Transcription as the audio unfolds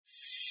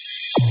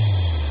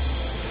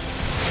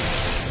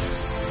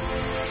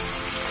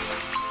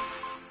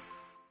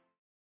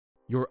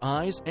Your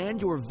eyes and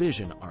your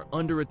vision are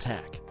under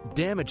attack.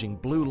 Damaging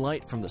blue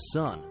light from the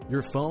sun,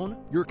 your phone,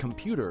 your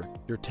computer,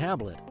 your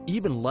tablet,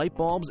 even light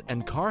bulbs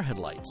and car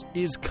headlights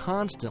is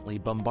constantly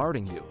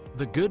bombarding you.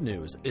 The good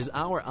news is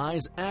our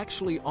eyes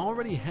actually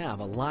already have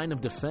a line of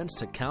defense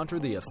to counter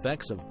the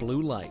effects of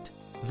blue light.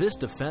 This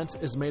defense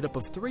is made up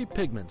of 3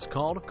 pigments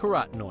called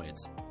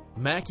carotenoids.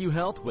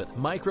 MacuHealth with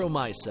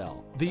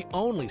Micromicelle, the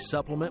only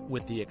supplement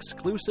with the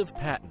exclusive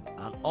patent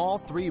on all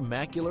 3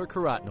 macular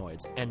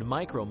carotenoids and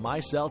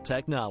Micromicelle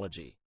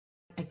technology.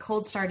 I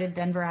cold started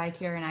Denver Eye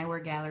Care and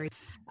Eyewear Gallery.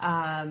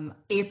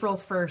 April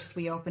 1st,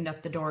 we opened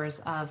up the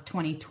doors of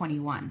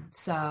 2021,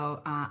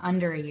 so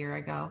under a year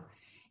ago.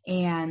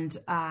 And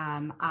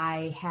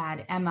I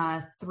had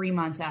Emma 3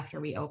 months after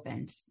we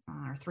opened,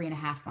 or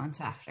 3.5 months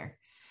after.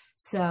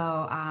 So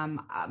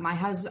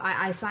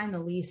I signed the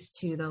lease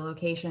to the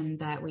location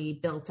that we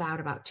built out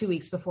about 2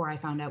 weeks before I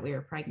found out we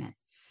were pregnant.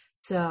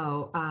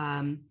 So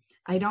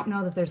I don't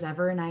know that there's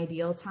ever an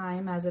ideal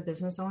time as a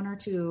business owner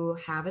to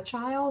have a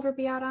child or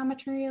be out on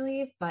maternity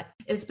leave, but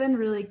it's been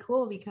really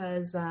cool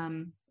because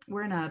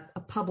we're in a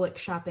public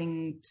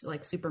shopping,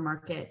 like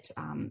supermarket,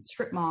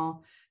 strip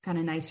mall, kind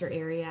of nicer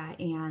area.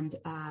 And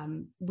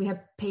we have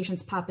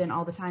patients pop in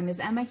all the time. Is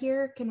Emma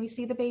here? Can we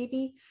see the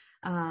baby?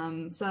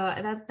 So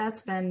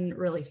that's been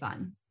really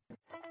fun.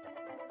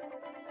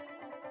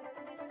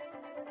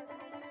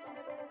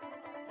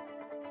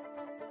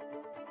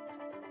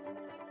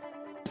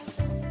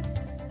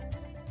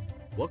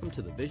 Welcome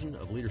to the Vision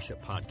of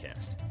Leadership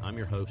podcast. I'm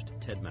your host,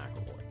 Ted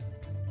McElroy.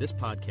 This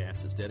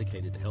podcast is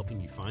dedicated to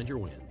helping you find your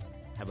wins,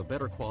 have a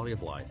better quality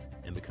of life,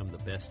 and become the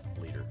best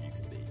leader you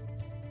can be.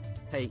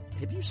 Hey,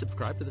 have you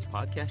subscribed to this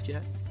podcast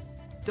yet?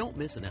 Don't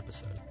miss an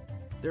episode.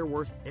 They're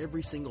worth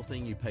every single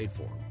thing you paid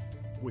for them,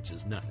 which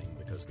is nothing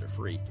because they're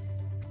free.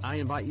 I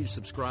invite you to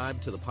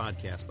subscribe to the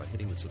podcast by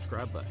hitting the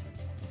subscribe button.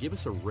 Give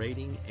us a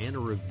rating and a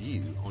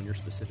review on your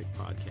specific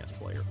podcast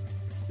player.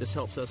 This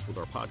helps us with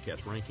our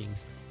podcast rankings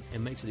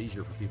and makes it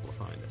easier for people to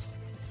find us.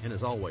 And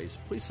as always,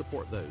 please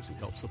support those who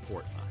help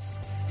support us.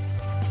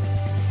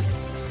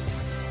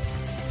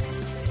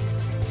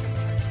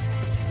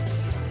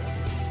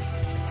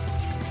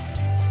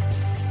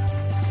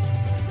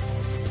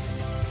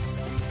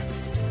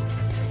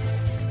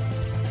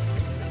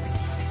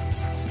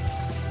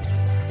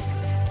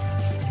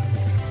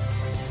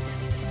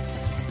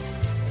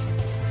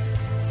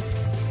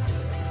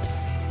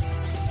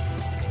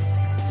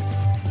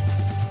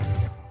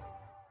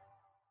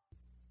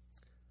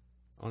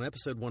 On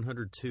episode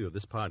 102 of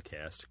this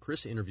podcast,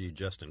 Chris interviewed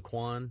Justin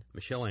Kwan,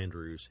 Michelle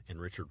Andrews, and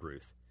Richard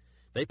Ruth.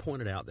 They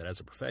pointed out that as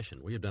a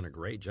profession, we have done a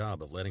great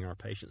job of letting our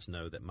patients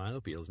know that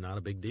myopia is not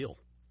a big deal.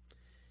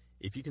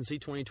 If you can see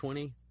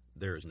 20/20,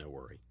 there is no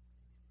worry.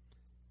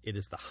 It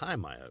is the high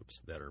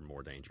myopes that are in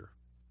more danger.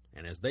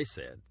 And as they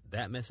said,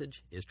 that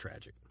message is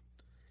tragic.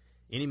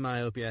 Any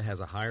myopia has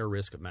a higher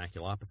risk of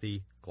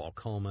maculopathy,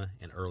 glaucoma,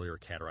 and earlier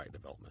cataract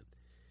development.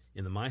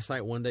 In the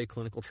MiSight one-day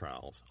clinical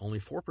trials, only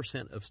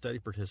 4% of study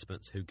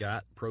participants who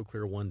got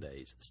ProClear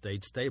one-days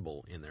stayed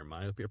stable in their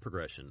myopia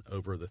progression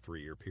over the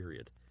 3-year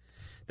period.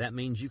 That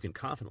means you can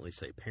confidently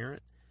say,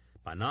 parent,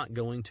 by not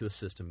going to a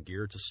system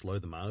geared to slow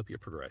the myopia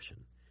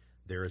progression,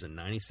 there is a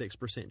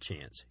 96%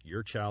 chance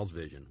your child's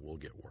vision will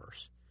get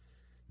worse.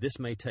 This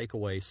may take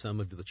away some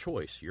of the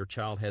choice your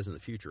child has in the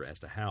future as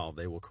to how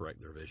they will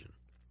correct their vision.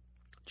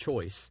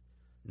 Choice,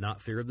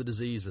 not fear of the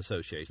disease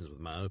associations with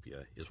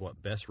myopia, is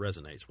what best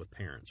resonates with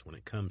parents when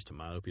it comes to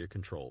myopia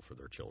control for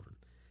their children.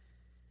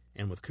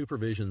 And with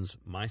CooperVision's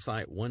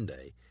MiSight One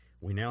Day,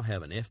 we now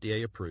have an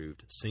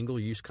FDA-approved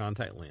single-use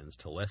contact lens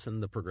to lessen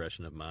the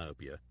progression of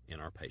myopia in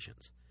our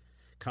patients.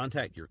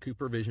 Contact your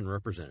CooperVision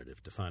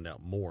representative to find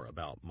out more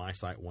about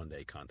MiSight One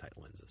Day contact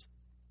lenses.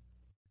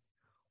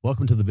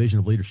 Welcome to the Vision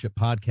of Leadership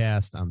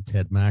podcast. I'm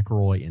Ted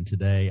McElroy, and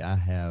today I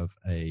have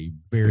a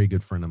very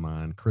good friend of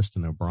mine,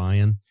 Kristen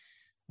O'Brien.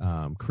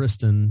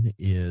 Kristen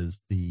is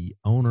the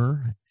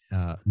owner,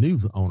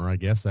 new owner, I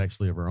guess,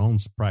 actually, of her own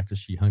practice.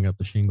 She hung up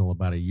the shingle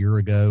about a year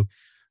ago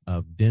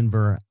of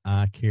Denver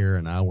Eye Care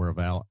and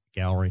Eyewear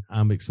Gallery.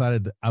 I'm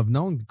excited. I've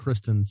known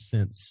Kristen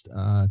since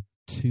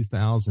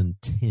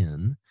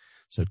 2010,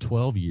 so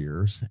 12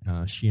 years.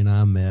 She and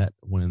I met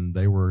when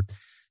they were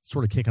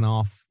sort of kicking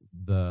off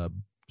the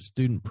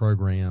student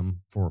program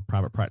for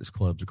private practice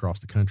clubs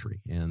across the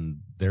country, and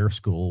their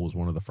school was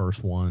one of the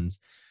first ones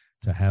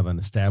to have an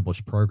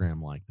established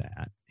program like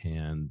that.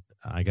 And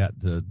I got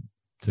to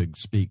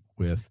speak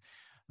with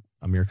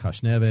Amir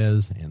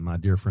Kashneves and my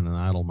dear friend and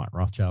idol, Mike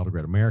Rothschild, a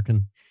great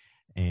American.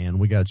 And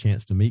we got a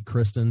chance to meet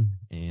Kristen.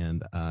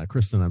 And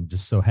Kristen, I'm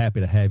just so happy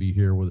to have you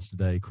here with us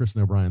today.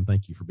 Kristen O'Brien,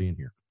 thank you for being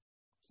here.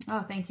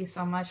 Oh, thank you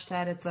so much,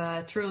 Ted.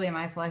 It's truly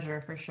my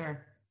pleasure, for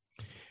sure.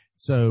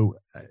 So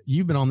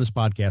you've been on this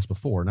podcast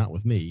before, not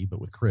with me, but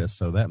with Chris.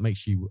 So that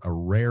makes you a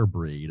rare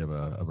breed of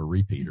a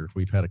repeater.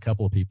 We've had a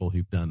couple of people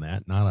who've done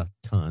that, not a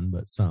ton,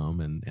 but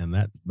some, and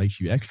that makes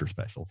you extra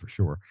special for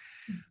sure.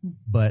 Mm-hmm.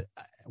 But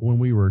when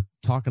we were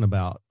talking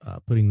about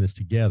putting this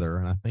together,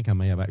 and I think I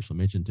may have actually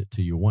mentioned it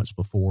to you once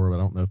before, but I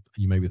don't know if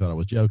you maybe thought I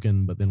was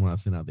joking, but then when I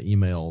sent out the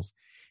emails,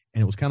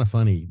 and it was kind of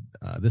funny,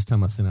 this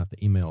time I sent out the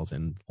emails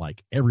and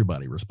like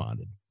everybody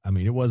responded. I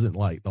mean, it wasn't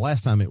like the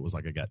last time it was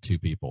like I got 2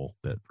 people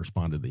that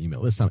responded to the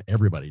email. This time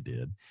everybody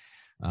did.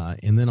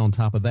 And then on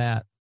top of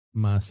that,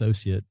 my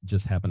associate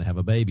just happened to have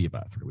a baby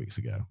about 3 weeks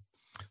ago.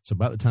 So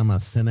by the time I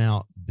sent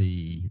out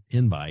the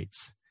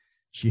invites,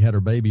 she had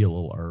her baby a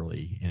little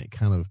early, and it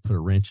kind of put a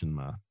wrench in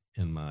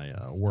my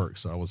work.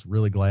 So I was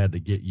really glad to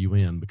get you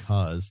in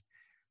because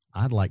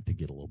I'd like to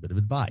get a little bit of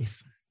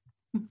advice.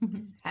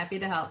 Happy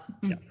to help.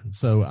 Yeah.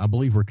 So I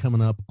believe we're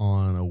coming up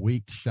on a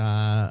week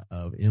shy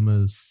of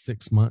Emma's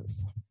 6-month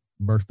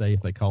birthday,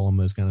 if they call them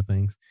those kind of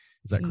things.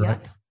 Is that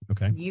correct? Yep.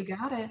 Okay. You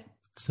got it.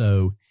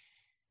 So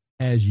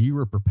as you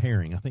were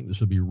preparing, I think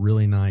this would be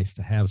really nice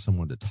to have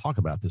someone to talk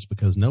about this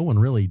because no one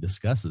really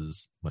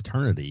discusses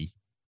maternity,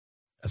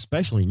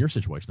 especially in your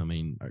situation. I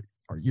mean,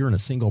 you're in a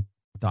single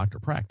doctor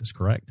practice,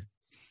 correct?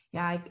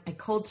 Yeah, I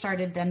cold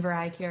started Denver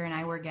Eye Care and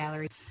Eyewear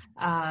Gallery.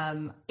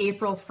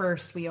 April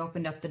 1st, we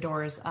opened up the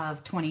doors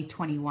of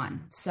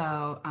 2021.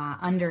 So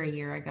under a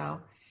year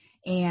ago.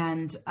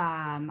 And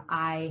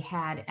I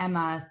had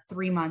Emma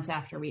 3 months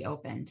after we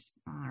opened,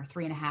 or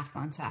 3.5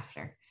 months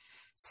after.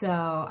 So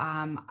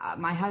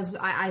my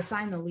husband, I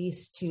signed the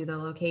lease to the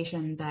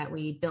location that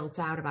we built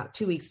out about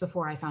 2 weeks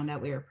before I found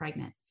out we were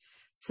pregnant.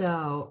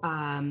 So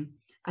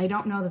I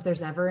don't know that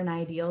there's ever an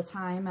ideal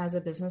time as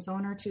a business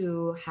owner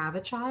to have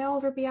a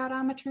child or be out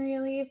on maternity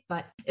leave,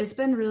 but it's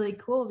been really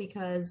cool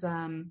because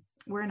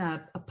we're in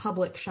a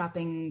public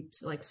shopping,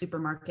 like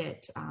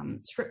supermarket,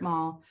 strip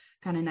mall,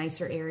 kind of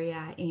nicer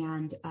area.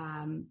 And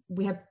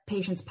we have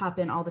patients pop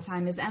in all the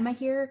time. Is Emma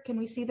here? Can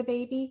we see the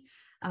baby?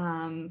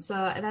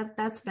 So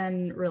that's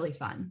been really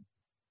fun.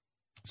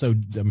 So,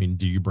 I mean,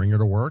 do you bring her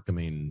to work? I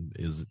mean,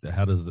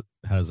 how does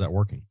that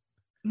working?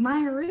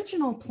 My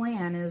original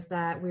plan is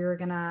that we were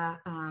gonna,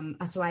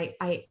 so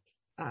I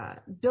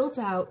built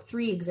out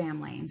 3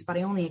 exam lanes, but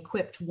I only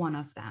equipped one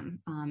of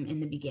them in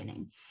the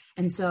beginning.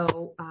 And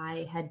so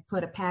I had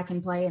put a pack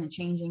and play and a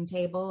changing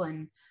table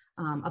and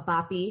a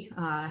boppy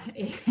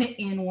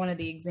in one of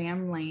the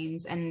exam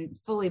lanes and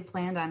fully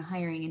planned on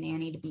hiring a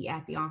nanny to be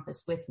at the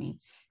office with me.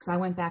 Because I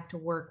went back to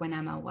work when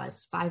Emma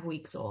was 5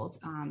 weeks old.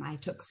 I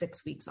took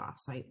 6 weeks off.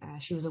 So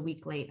she was a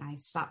week late. I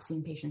stopped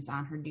seeing patients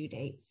on her due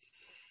date.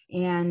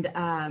 And,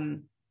 I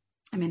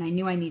mean, I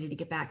knew I needed to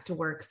get back to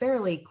work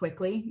fairly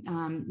quickly,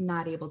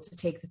 not able to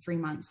take the 3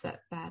 months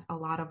that a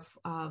lot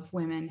of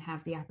women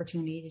have the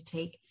opportunity to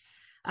take.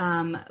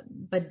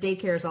 But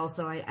daycare is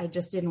also, I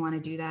just didn't want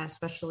to do that,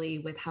 especially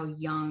with how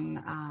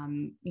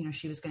young,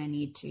 she was going to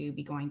need to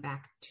be going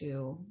back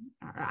to,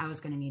 or I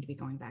was going to need to be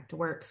going back to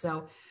work.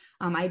 So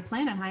I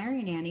planned on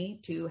hiring a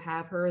nanny to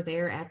have her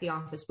there at the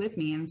office with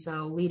me. And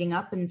so leading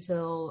up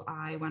until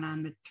I went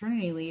on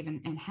maternity leave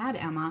and had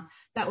Emma,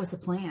 that was the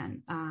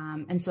plan.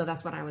 And so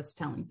that's what I was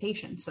telling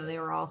patients. So they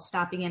were all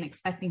stopping in,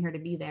 expecting her to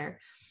be there.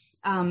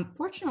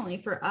 Fortunately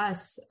for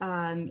us,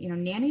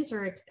 nannies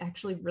are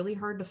actually really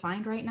hard to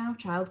find right now,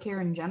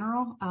 childcare in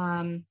general.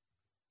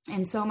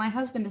 And so my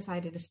husband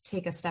decided to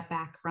take a step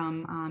back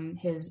from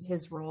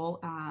his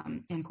role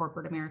in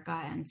corporate America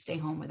and stay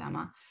home with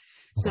Emma.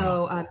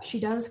 So she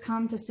does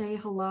come to say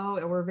hello.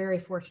 And we're very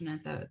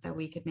fortunate that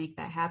we could make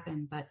that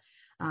happen. But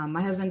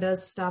my husband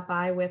does stop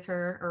by with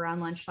her around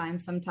lunchtime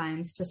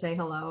sometimes to say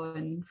hello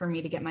and for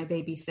me to get my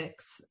baby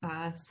fix.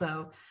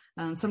 So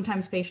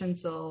sometimes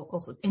patients will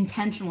also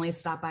intentionally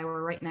stop by.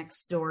 We're right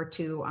next door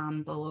to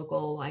the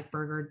local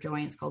burger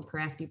joint. It's called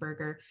Crafty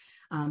Burger.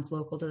 It's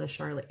local to the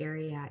Charlotte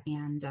area.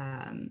 And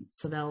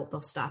so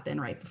they'll stop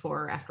in right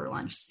before or after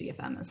lunch to see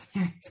if Emma's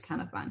there. It's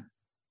kind of fun.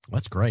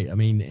 That's great. I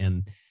mean,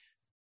 and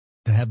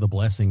to have the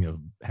blessing of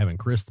having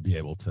Chris to be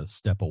able to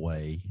step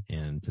away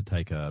and to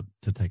take a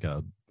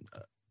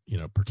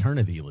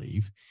paternity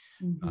leave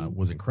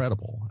was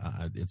incredible.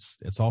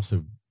 It's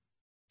also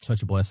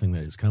such a blessing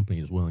that his company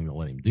is willing to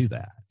let him do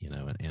that,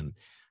 and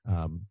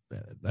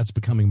that's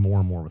becoming more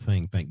and more of a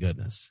thing. Thank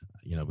goodness,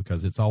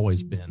 because it's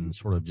always been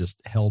sort of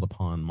just held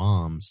upon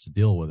moms to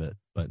deal with it.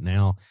 But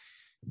now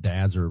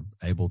dads are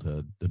able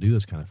to do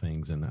those kind of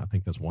things. And I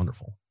think that's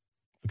wonderful.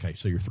 Okay.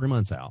 So you're 3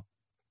 months out,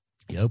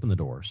 you open the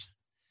doors.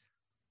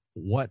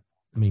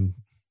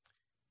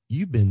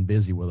 You've been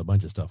busy with a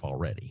bunch of stuff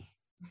already,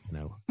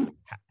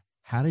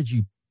 How do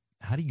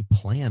you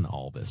plan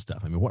all this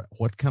stuff? I mean,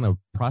 what kind of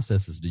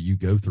processes do you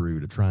go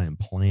through to try and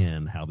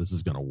plan how this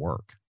is going to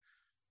work?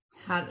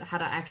 How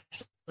to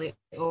actually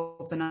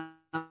open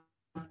up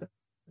the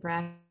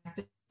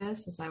practice?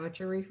 Is that what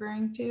you're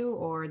referring to,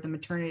 or the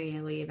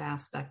maternity leave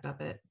aspect of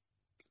it?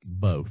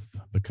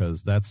 Both,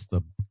 because that's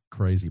the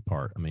crazy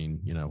part. I mean,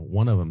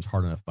 one of them's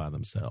hard enough by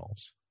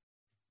themselves.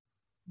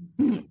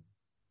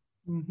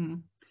 Mm-hmm.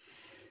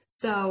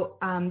 So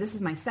this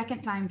is my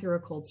second time through a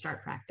cold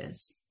start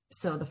practice.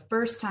 So the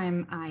first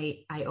time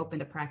I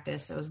opened a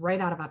practice, it was right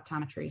out of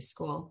optometry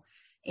school.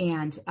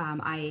 And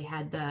I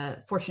had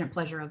the fortunate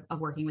pleasure of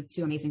working with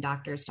 2 amazing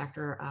doctors,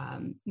 Dr.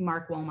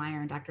 Mark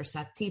Wollmeyer and Dr.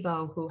 Seth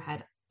Thibault, who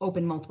had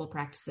opened multiple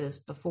practices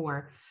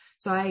before.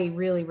 So I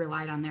really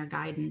relied on their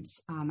guidance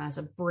as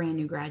a brand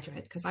new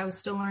graduate, because I was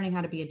still learning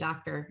how to be a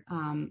doctor,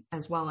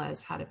 as well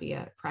as how to be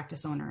a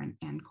practice owner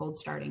and cold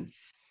starting.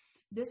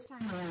 This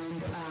time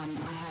around,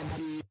 I had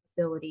the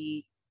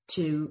ability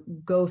to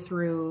go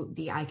through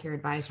the Eye Care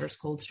Advisors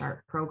Cold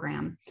Start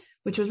program,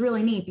 which was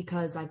really neat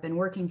because I've been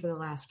working for the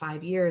last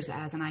 5 years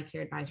as an Eye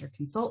Care Advisor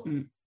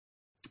consultant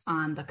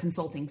on the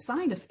consulting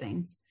side of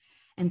things.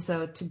 And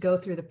so to go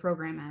through the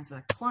program as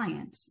a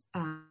client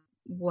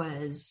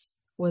was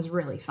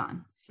really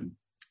fun.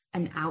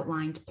 An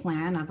outlined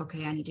plan of,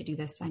 okay, I need to do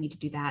this, I need to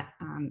do that.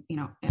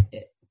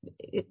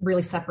 It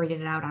really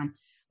separated it out on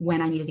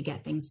when I needed to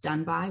get things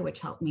done by, which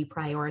helped me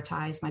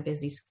prioritize my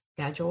busy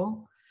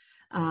schedule.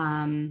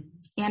 And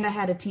I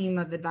had a team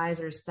of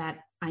advisors that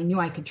I knew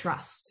I could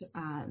trust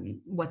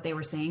what they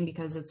were saying,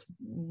 because it's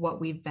what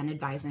we've been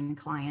advising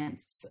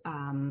clients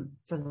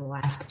for the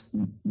last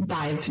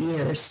 5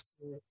 years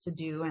to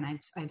do. And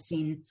I've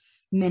seen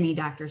many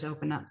doctors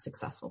open up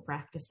successful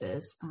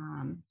practices.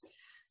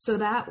 So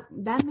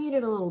that made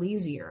it a little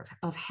easier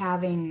of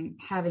having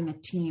a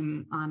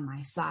team on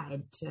my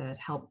side to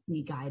help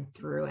me guide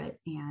through it.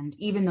 And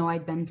even though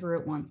I'd been through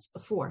it once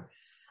before,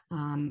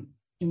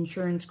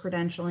 insurance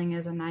credentialing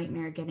is a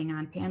nightmare. Getting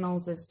on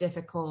panels is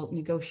difficult.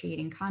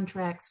 Negotiating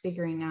contracts,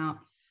 figuring out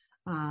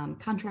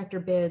contractor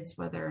bids,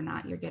 whether or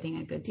not you're getting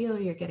a good deal,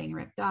 you're getting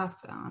ripped off.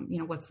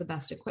 What's the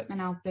best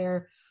equipment out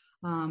there?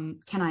 Can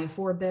I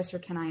afford this or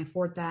can I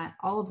afford that?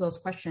 All of those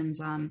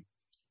questions.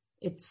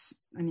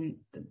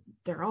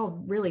 They're all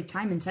really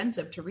time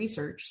intensive to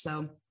research.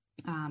 So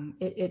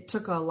it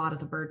took a lot of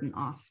the burden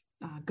off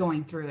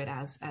going through it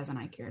as an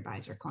Eye Care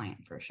Advisor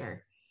client, for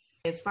sure.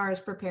 As far as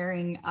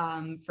preparing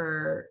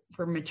for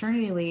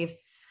maternity leave,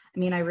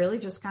 I really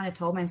just kind of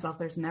told myself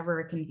there's never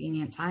a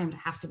convenient time to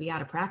have to be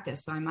out of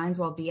practice. So I might as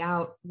well be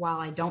out while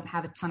I don't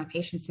have a ton of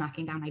patients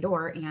knocking down my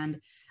door and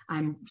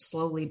I'm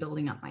slowly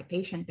building up my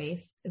patient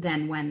base.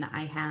 Then when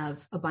I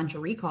have a bunch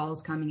of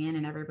recalls coming in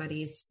and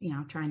everybody's,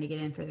 trying to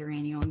get in for their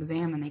annual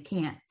exam and they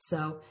can't.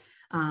 So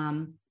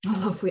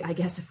although if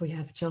we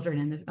have children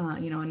in the,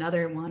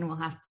 another one, we'll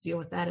have to deal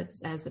with that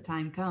as the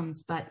time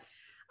comes. But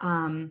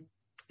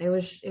it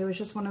was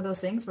just one of those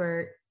things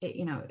where,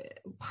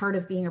 part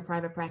of being a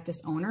private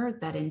practice owner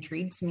that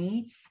intrigues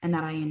me and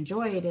that I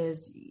enjoyed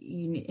is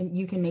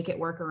you can make it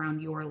work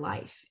around your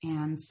life.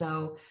 And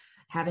so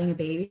having a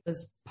baby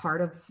was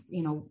part of,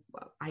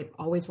 I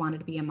always wanted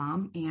to be a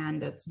mom,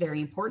 and that's very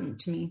important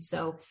to me.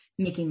 So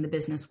making the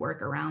business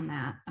work around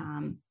that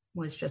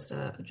was just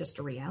a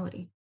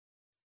reality.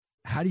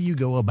 How do you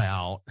go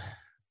about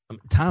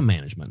time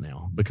management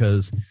now?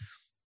 Because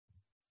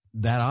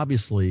that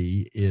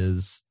obviously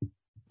is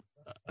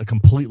a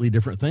completely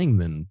different thing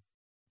than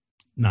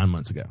 9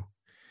 months ago.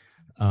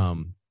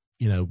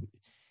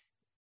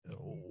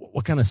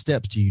 What kind of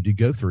steps do you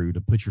go through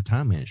to put your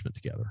time management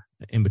together?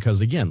 And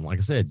because again, like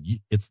I said,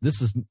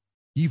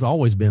 you've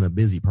always been a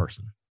busy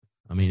person.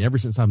 Ever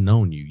since I've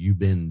known you, you've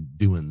been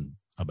doing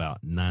about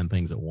 9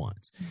 things at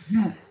once.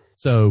 Mm-hmm.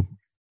 So,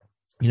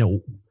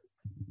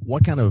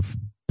 what kind of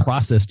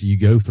process do you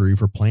go through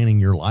for planning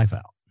your life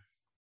out?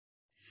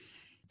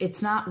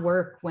 It's not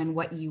work when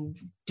what you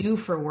do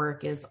for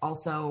work is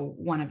also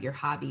one of your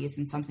hobbies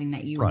and something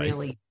that you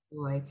really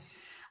enjoy.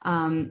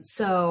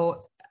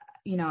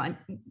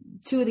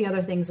 Two of the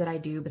other things that I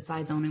do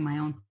besides owning my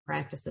own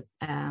practice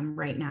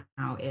right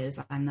now is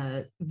I'm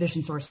the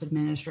vision source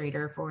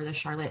administrator for the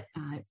Charlotte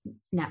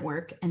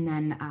network. And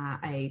then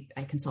I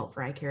consult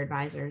for Eye Care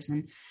Advisors.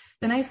 And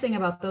the nice thing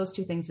about those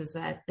two things is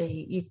that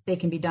they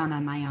can be done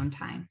on my own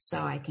time.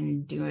 So I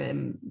can do it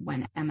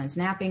when Emma's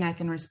napping, I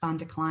can respond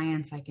to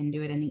clients. I can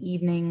do it in the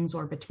evenings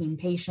or between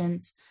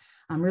patients,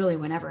 really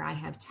whenever I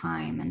have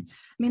time.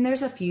 And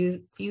there's a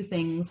few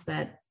things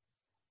that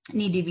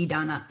need to be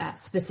done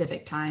at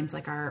specific times,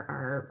 like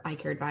our Eye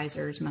Care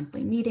Advisors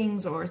monthly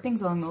meetings or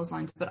things along those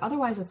lines. But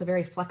otherwise, it's a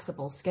very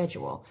flexible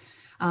schedule,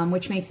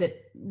 which makes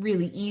it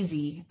really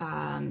easy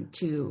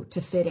to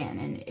fit in.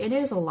 And it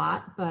is a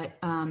lot, but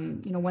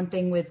one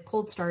thing with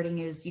cold starting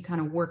is you kind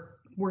of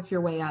work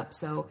your way up.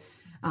 So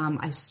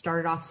I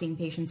started off seeing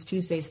patients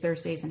Tuesdays,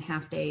 Thursdays, and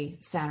half day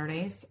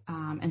Saturdays,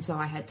 and so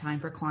I had time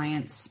for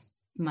clients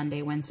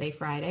Monday, Wednesday,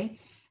 Friday,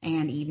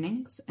 and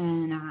evenings.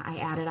 And I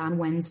added on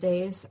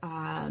Wednesdays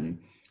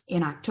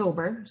in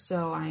October.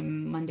 So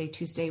I'm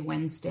Tuesday,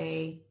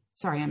 Wednesday,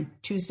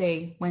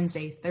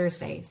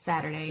 Thursday,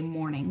 Saturday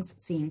mornings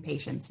seeing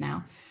patients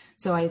now.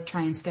 So I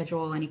try and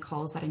schedule any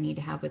calls that I need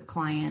to have with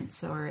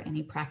clients or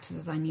any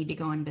practices I need to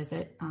go and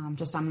visit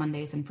just on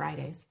Mondays and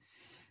Fridays.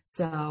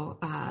 So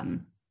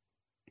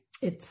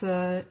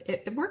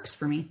it works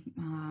for me.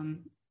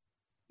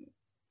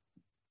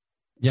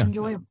 It's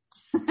enjoyable.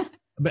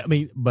 But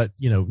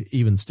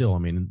even still,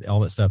 all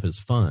that stuff is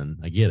fun.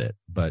 I get it.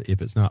 But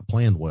if it's not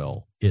planned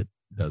well, it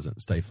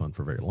doesn't stay fun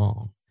for very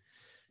long.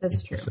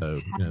 That's true.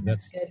 So Having a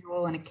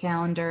schedule and a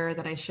calendar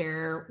that I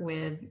share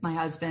with my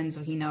husband,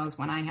 so he knows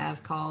when I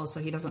have calls, so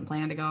he doesn't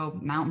plan to go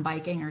mountain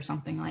biking or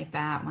something like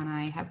that when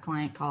I have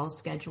client calls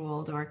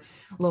scheduled or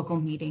local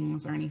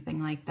meetings or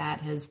anything like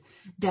that, has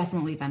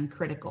definitely been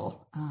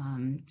critical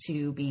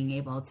to being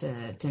able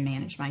to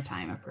manage my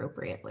time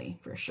appropriately,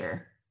 for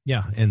sure.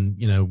 Yeah, and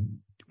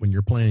when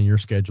you're planning your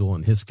schedule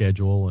and his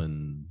schedule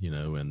and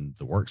and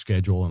the work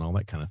schedule and all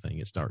that kind of thing,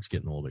 it starts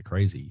getting a little bit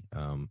crazy.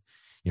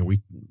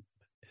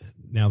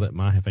 Now that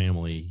my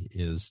family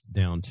is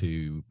down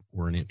to,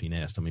 we're an empty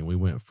nest. I mean, we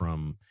went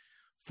from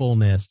full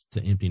nest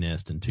to empty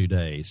nest in 2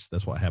 days.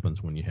 That's what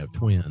happens when you have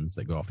twins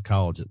that go off to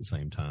college at the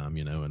same time,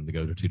 and they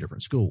go to 2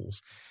 different schools.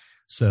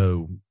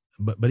 So,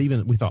 but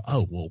even we thought,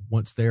 oh, well,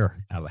 once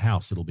they're out of the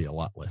house, it'll be a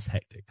lot less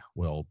hectic.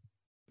 Well,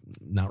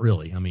 not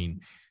really. I mean,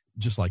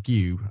 just like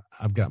you,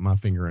 I've got my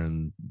finger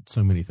in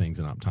so many things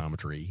in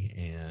optometry,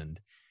 and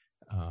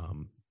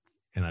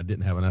I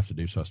didn't have enough to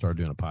do. So I started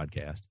doing a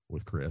podcast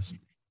with Chris.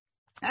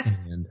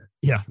 And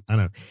yeah, I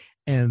know.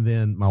 And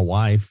then my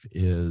wife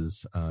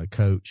is a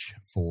coach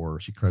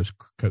she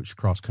coached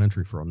cross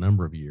country for a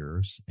number of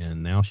years.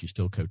 And now she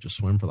still coaches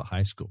swim for the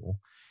high school.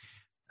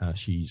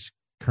 She's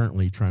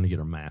currently trying to get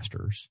her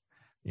master's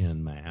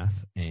in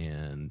math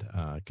and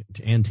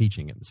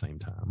teaching at the same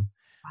time.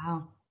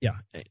 Wow. Yeah.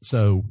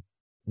 So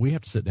we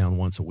have to sit down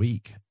once a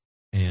week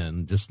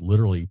and just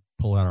literally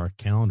pull out our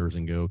calendars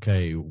and go,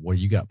 okay, what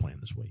do you got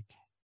planned this week?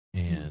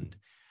 And,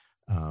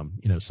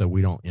 so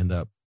we don't end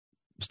up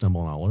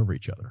stumbling all over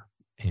each other.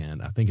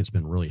 And I think it's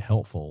been really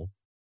helpful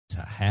to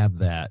have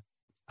that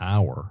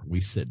hour we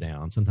sit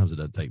down. Sometimes it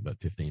doesn't take but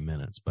 15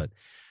 minutes, but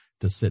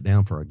to sit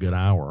down for a good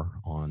hour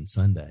on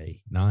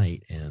Sunday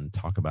night and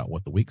talk about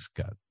what the we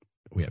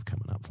have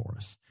coming up for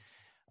us.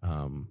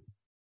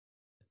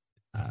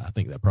 I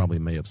think that probably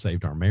may have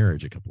saved our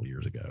marriage a couple of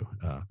years ago.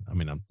 I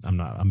mean,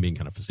 I'm being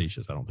kind of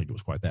facetious. I don't think it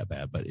was quite that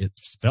bad, but it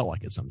felt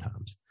like it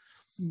sometimes.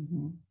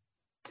 Mm-hmm.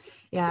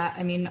 Yeah.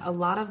 I mean, a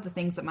lot of the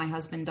things that my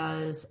husband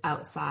does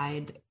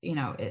outside,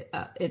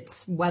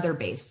 it's weather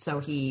based.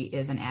 So he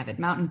is an avid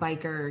mountain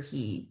biker.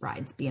 He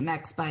rides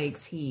BMX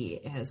bikes.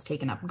 He has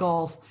taken up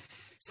golf.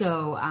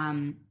 So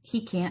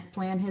he can't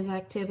plan his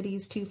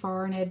activities too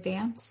far in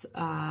advance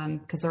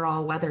because they're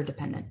all weather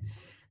dependent.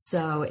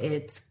 So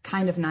it's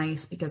kind of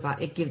nice because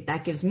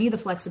that gives me the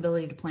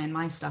flexibility to plan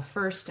my stuff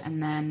first.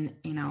 And then,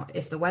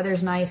 if the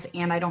weather's nice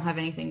and I don't have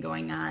anything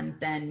going on,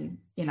 then,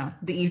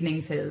 the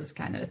evening's his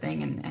kind of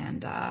thing.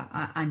 And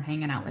I'm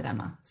hanging out with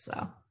Emma.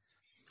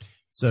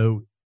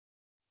 So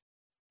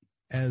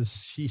as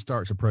she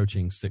starts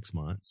approaching 6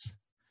 months,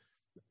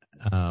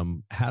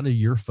 how do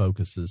your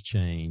focuses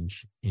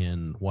change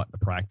in what the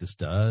practice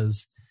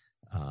does?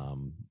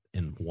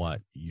 And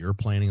what you're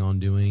planning on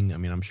doing? I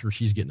mean, I'm sure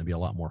she's getting to be a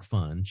lot more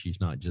fun. She's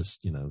not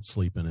just,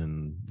 sleeping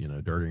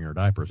and, dirtying her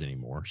diapers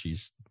anymore.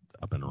 She's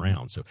up and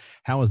around. So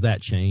how has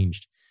that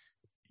changed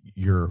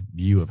your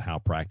view of how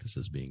practice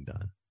is being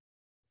done?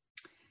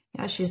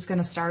 Yeah, she's going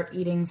to start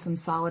eating some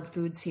solid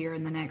foods here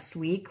in the next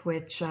week,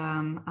 which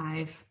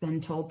I've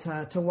been told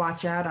to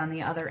watch out on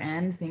the other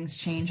end. Things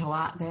change a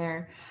lot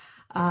there.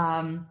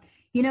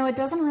 It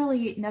doesn't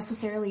really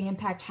necessarily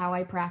impact how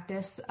I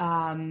practice.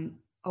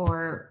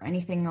 Or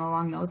anything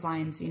along those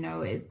lines.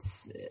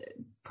 It's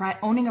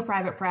owning a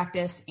private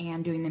practice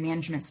and doing the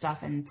management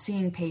stuff and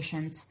seeing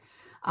patients.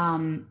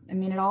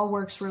 It all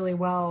works really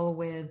well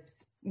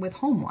with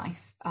home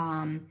life.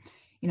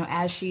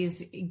 As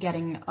she's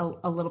getting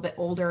a little bit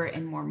older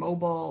and more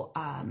mobile,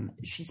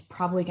 she's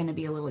probably going to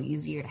be a little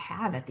easier to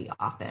have at the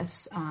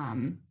office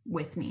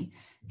with me,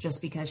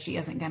 just because she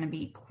isn't going to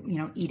be,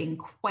 eating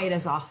quite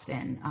as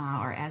often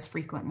or as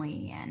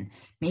frequently, and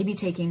maybe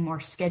taking more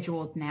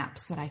scheduled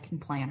naps that I can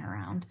plan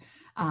around.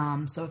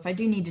 So if I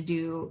do need to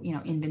do,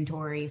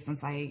 inventory,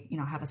 since I,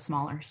 have a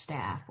smaller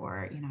staff,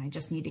 or, I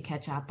just need to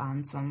catch up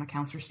on some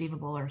accounts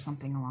receivable or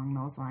something along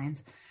those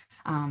lines,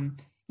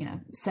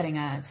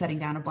 setting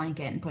down a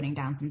blanket and putting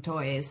down some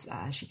toys,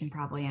 she can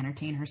probably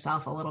entertain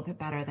herself a little bit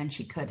better than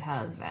she could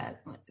have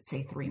at,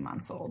 say, 3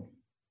 months old.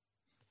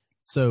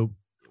 So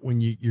when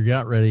you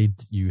got ready,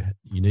 you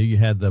knew you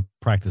had the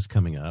practice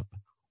coming up.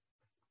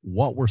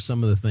 What were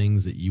some of the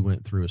things that you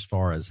went through as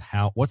far as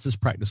what's this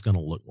practice going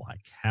to look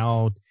like?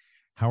 How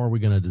are we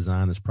going to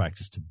design this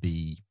practice to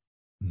be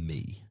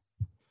me?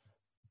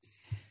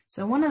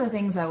 So one of the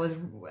things I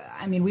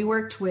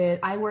worked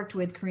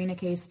with Karina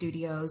K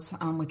Studios,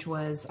 which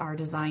was our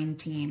design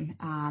team.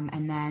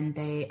 And then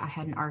I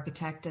had an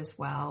architect as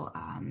well,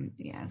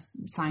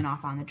 sign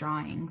off on the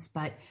drawings.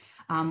 But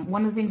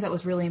one of the things that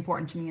was really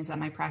important to me is that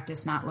my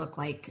practice not look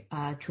like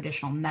a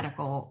traditional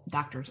medical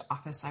doctor's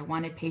office. I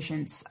wanted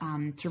patients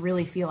to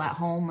really feel at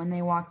home when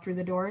they walk through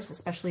the doors,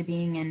 especially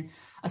being in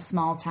a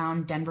small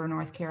town, Denver,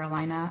 North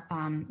Carolina.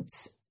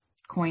 It's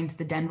coined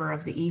the Denver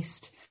of the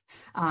East.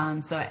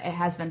 So it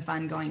has been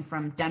fun going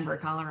from Denver,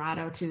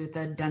 Colorado to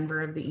the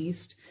Denver of the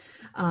East.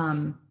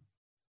 But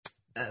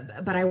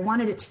I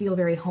wanted it to feel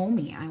very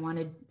homey. I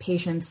wanted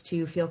patients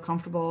to feel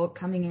comfortable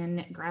coming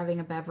in, grabbing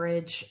a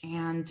beverage,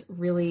 and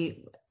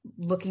really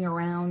looking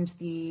around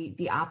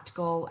the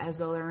optical as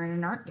though they're in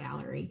an art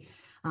gallery,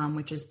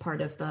 which is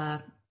part of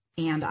the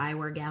and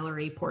eyewear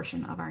gallery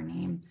portion of our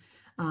name.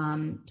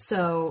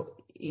 So,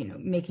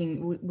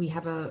 we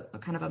have a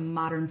kind of a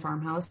modern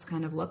farmhouse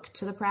kind of look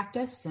to the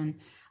practice. And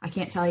I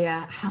can't tell you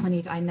how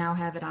many, I now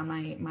have it on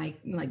my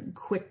like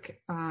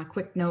quick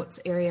notes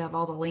area of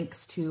all the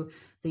links to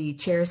the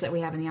chairs that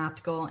we have in the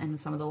optical and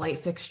some of the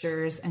light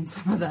fixtures and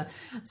some of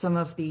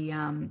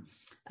the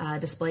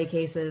display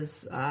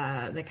cases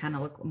that kind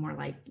of look more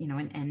like,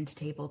 an end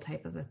table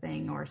type of a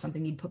thing, or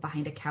something you'd put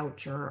behind a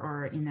couch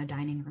or in a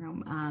dining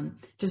room,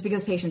 just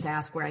because patients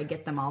ask where I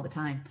get them all the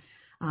time.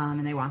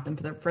 And they want them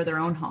for their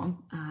own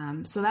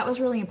home. So that was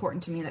really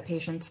important to me, that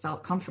patients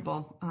felt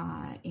comfortable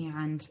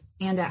and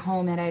at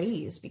home and at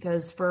ease,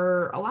 because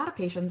for a lot of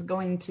patients,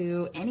 going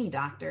to any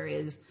doctor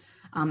is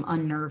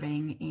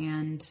unnerving.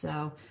 And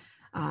so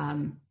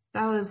that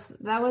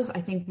was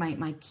I think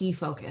my key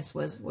focus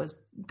was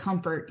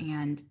comfort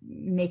and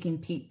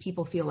making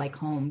people feel like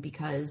home,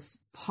 because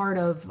part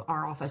of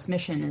our office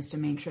mission is to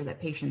make sure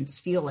that patients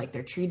feel like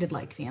they're treated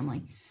like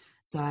family.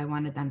 So I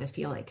wanted them to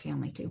feel like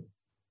family too.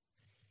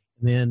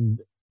 Then,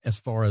 as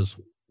far as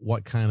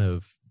what kind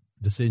of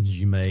decisions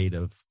you made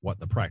of what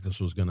the practice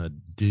was going to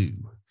do,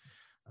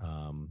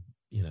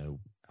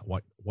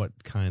 what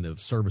kind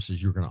of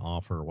services you're going to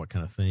offer, what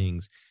kind of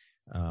things,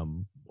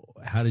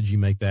 how did you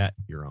make that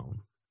your own?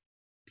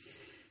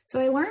 So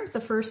I learned the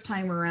first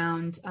time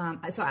around.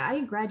 So I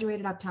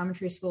graduated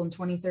optometry school in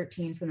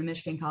 2013 from the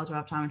Michigan College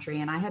of Optometry,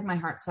 and I had my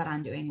heart set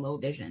on doing low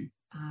vision.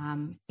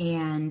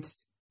 And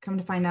come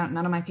to find out,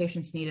 none of my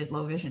patients needed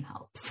low vision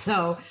help.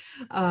 So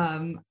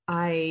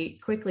I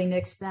quickly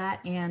nixed that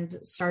and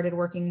started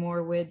working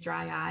more with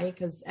dry eye,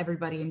 because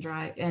everybody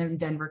in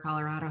Denver,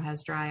 Colorado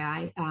has dry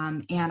eye.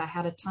 And I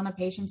had a ton of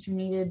patients who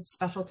needed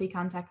specialty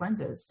contact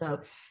lenses. So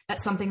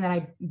that's something that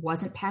I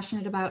wasn't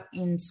passionate about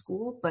in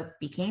school, but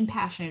became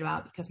passionate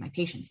about because my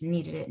patients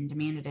needed it and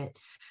demanded it.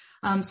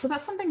 So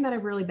that's something that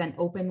I've really been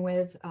open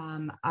with.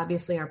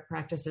 Obviously, our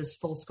practice is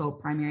full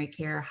scope primary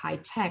care, high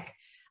tech.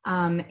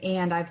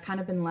 And I've kind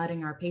of been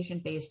letting our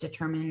patient base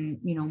determine,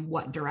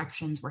 what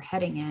directions we're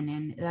heading in.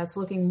 And that's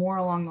looking more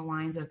along the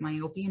lines of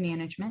myopia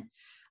management,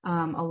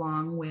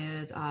 along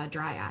with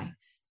dry eye.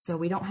 So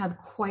we don't have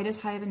quite as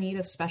high of a need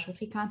of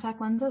specialty contact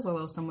lenses,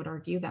 although some would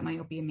argue that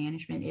myopia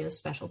management is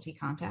specialty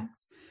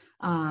contacts.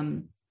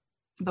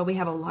 But we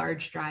have a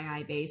large dry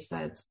eye base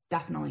that's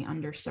definitely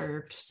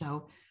underserved.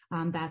 So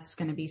that's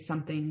going to be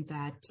something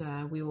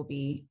that we will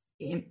be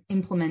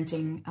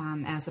implementing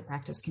as the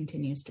practice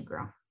continues to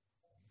grow.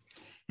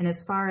 And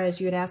as far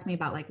as you had asked me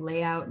about like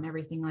layout and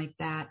everything like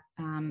that,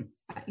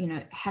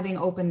 having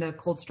opened a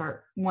cold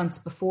start once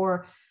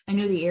before, I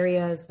knew the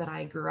areas that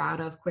I grew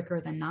out of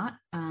quicker than not.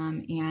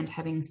 And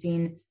having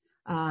seen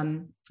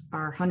our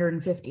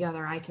 150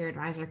 other eye care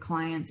advisor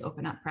clients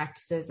open up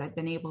practices, I've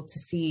been able to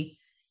see,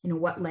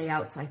 what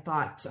layouts I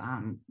thought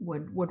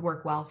would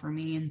work well for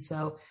me. And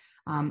so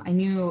I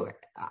knew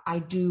I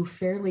do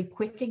fairly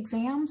quick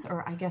exams,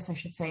 or I guess I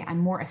should say I'm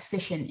more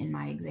efficient in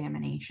my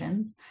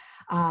examinations.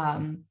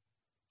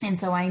 And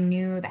so I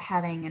knew that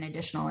having an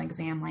additional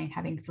exam lane,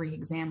 having 3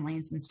 exam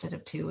lanes instead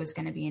of 2, is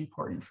going to be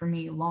important for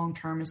me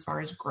long-term as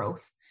far as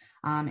growth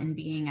and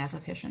being as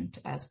efficient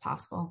as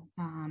possible.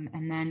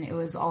 And then it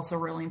was also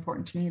really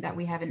important to me that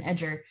we have an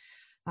edger,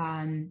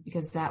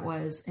 because that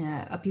was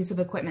a piece of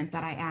equipment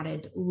that I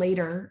added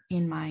later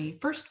in my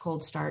first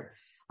cold start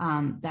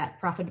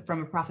that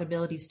from a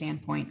profitability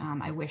standpoint,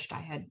 I wished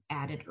I had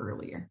added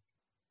earlier.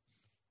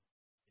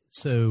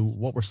 So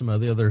what were some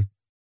of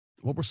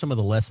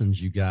the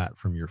lessons you got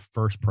from your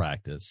first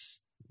practice?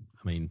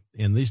 I mean,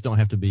 and these don't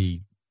have to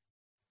be,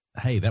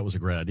 hey, that was a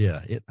great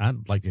idea.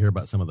 I'd like to hear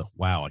about some of the,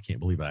 wow, I can't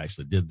believe I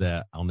actually did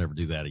that. I'll never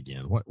do that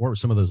again. What were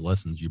some of those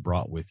lessons you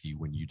brought with you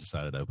when you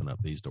decided to open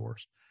up these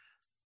doors?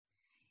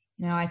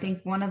 I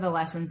think one of the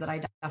lessons that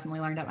I definitely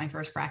learned at my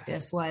first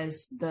practice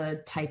was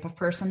the type of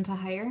person to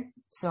hire.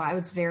 So I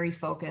was very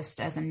focused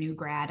as a new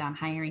grad on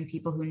hiring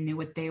people who knew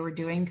what they were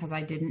doing, because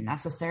I didn't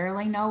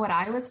necessarily know what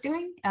I was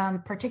doing,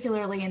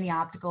 particularly in the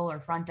optical or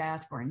front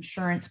desk or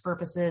insurance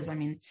purposes. I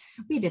mean,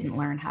 we didn't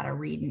learn how to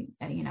read,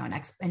 an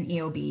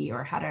EOB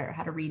or how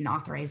to read an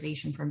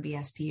authorization from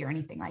VSP or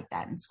anything like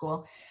that in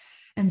school.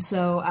 And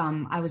so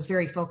I was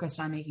very focused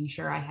on making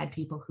sure I had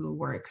people who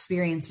were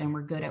experienced and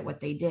were good at what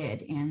they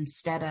did,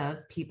 instead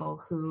of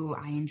people who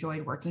I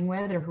enjoyed working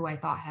with or who I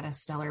thought had a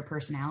stellar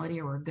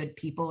personality or were good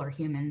people or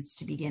humans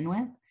to begin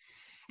with.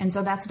 And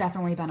so that's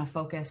definitely been a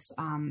focus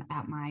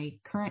at my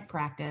current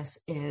practice,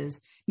 is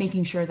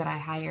making sure that I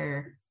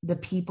hire the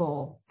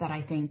people that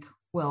I think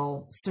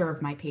will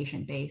serve my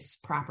patient base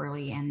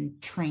properly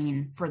and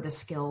train for the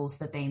skills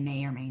that they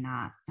may or may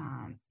not,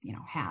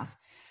 have.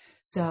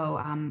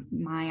 So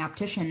my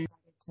optician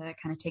to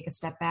kind of take a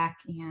step back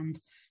and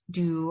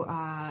do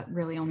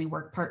really only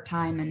work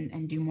part-time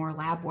and do more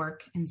lab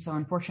work. And so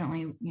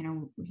unfortunately,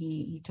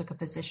 he took a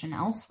position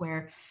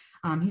elsewhere.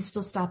 He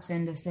still stops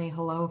in to say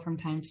hello from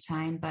time to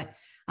time, but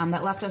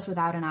that left us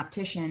without an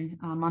optician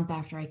a month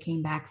after I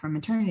came back from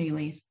maternity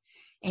leave.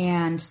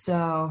 And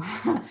so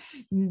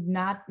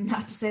not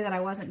to say that I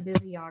wasn't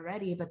busy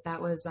already, but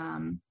that was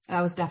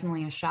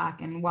definitely a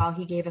shock. And while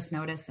he gave us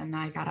notice and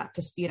I got up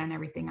to speed on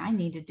everything I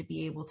needed to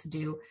be able to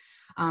do,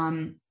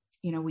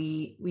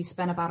 we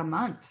spent about a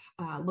month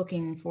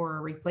looking for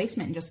a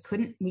replacement and just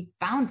couldn't. We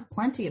found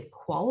plenty of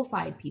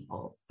qualified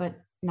people, but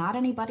not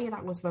anybody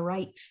that was the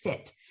right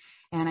fit.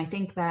 And I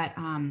think that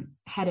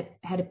had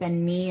it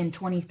been me in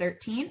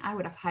 2013, I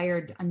would have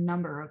hired a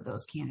number of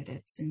those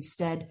candidates.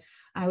 Instead,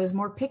 I was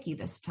more picky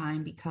this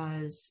time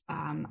because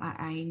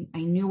I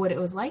knew what it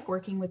was like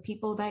working with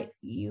people that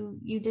you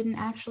didn't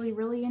actually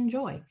really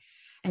enjoy.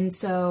 And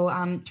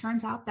so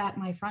turns out that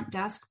my front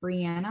desk,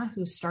 Brianna,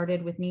 who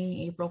started with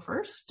me April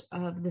 1st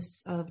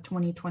of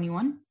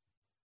 2021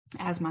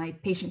 as my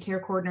patient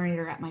care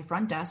coordinator at my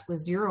front desk with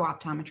zero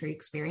optometry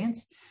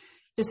experience,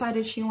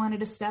 decided she wanted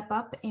to step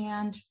up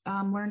and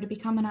learn to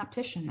become an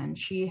optician. And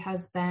she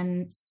has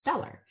been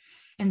stellar.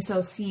 And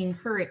so seeing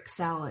her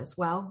excel as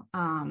well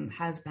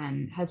has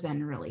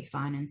been really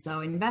fun. And so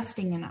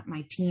investing in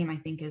my team, I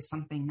think, is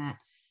something that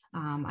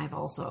I've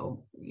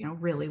also,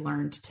 really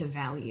learned to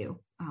value,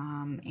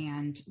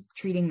 and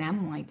treating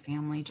them like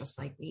family, just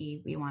like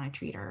we want to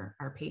treat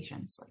our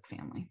patients like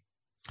family.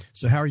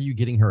 So how are you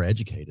getting her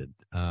educated?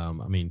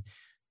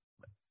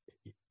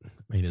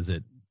 Is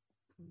it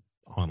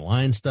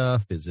online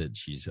stuff? Is it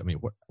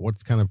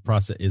what kind of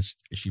process is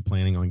she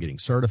planning on getting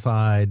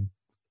certified?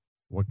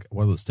 What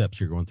are the steps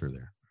you're going through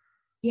there?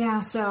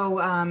 Yeah.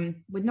 So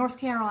with North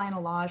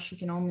Carolina law, she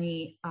can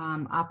only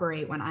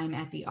operate when I'm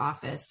at the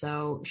office.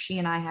 So she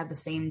and I have the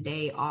same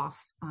day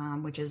off,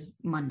 which is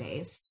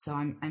Mondays. So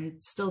I'm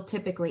still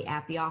typically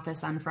at the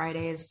office on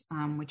Fridays,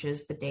 which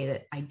is the day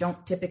that I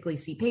don't typically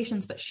see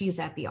patients, but she's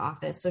at the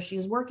office. So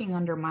she's working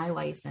under my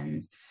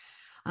license.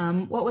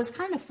 What was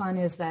kind of fun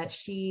is that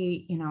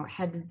she,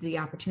 had the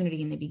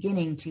opportunity in the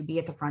beginning to be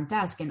at the front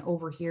desk and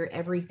overhear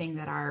everything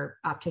that our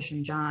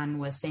optician, John,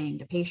 was saying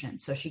to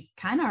patients. So she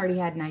kind of already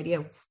had an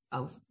idea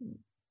of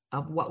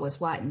what was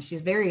what, and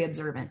she's very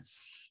observant.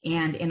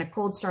 And in a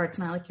cold start, it's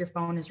not like your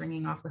phone is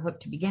ringing off the hook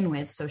to begin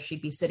with. So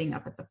she'd be sitting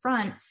up at the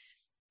front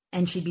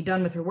and she'd be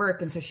done with her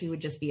work. And so she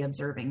would just be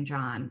observing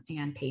John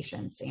and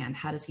patients, and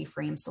how does he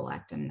frame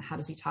select, and how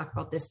does he talk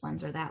about this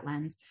lens or that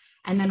lens.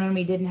 And then when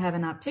we didn't have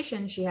an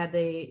optician, she had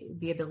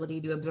the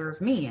ability to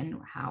observe me and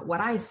what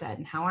I said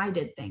and how I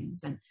did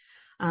things. And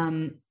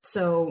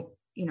so,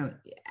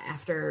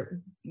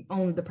 after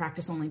the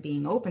practice only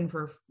being open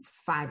for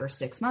 5 or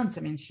 6 months,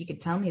 she could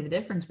tell me the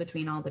difference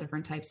between all the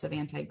different types of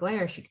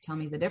anti-glare. She could tell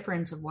me the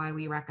difference of why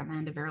we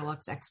recommend a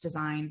Verilux X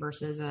design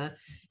versus a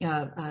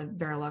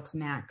Verilux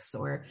Max,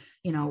 or,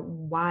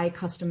 why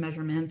custom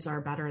measurements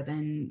are better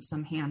than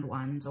some hand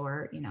ones,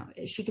 or,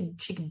 she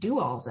could do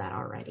all of that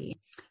already.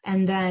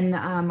 And then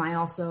I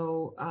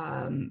also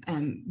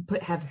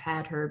have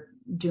had her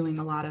doing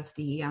a lot of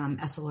the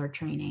SLR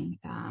training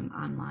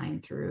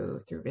online through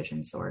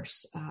Vision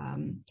Source.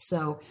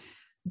 So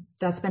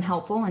that's been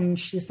helpful. And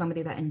she's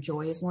somebody that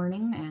enjoys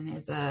learning and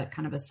is a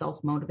kind of a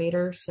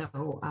self-motivator.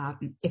 So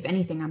if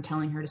anything, I'm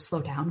telling her to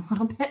slow down a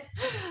little bit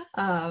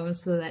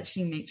so that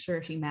she makes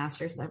sure she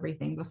masters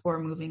everything before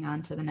moving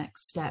on to the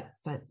next step.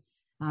 But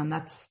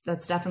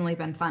that's definitely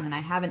been fun. And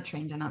I haven't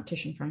trained an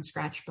optician from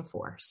scratch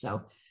before.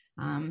 So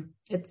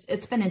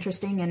it's been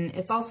interesting, and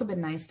it's also been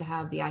nice to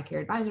have the Eye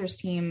Care Advisors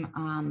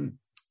team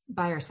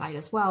by our side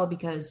as well,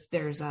 because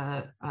there's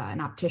an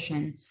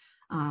optician,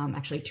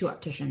 actually 2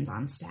 opticians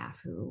on staff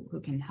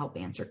who can help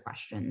answer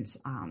questions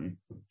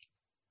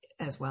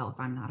as well if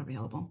I'm not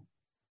available.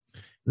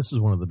 This is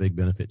one of the big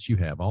benefits you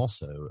have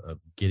also of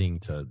getting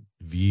to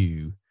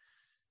view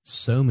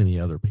so many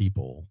other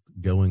people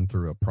going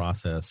through a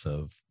process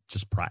of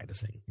just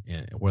practicing,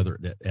 and whether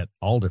at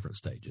all different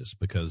stages,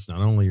 because not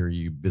only are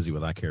you busy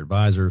with Eye Care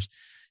Advisors,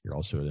 you're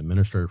also an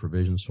administrator for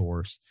Vision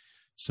Source.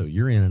 So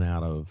you're in and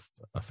out of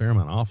a fair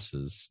amount of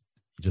offices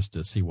just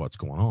to see what's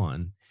going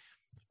on.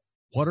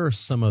 What are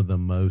some of the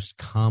most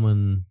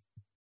common,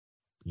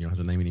 you don't have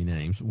to name any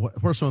names, what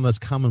are some of those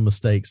common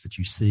mistakes that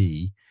you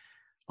see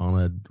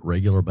on a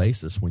regular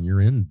basis when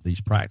you're in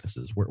these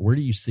practices? Where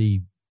do you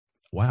see,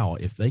 wow,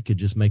 if they could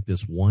just make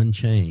this one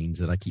change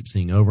that I keep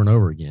seeing over and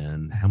over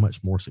again, how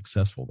much more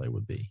successful they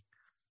would be?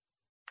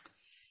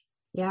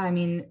 Yeah,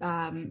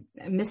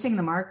 missing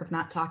the mark of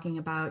not talking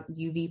about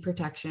UV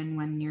protection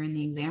when you're in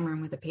the exam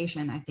room with a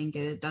patient, I think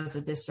it does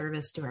a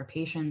disservice to our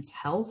patient's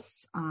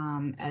health,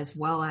 as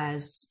well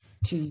as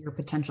to your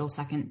potential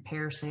second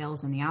pair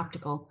sales in the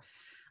optical.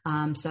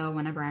 So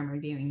whenever I'm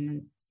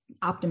reviewing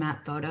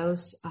Optomat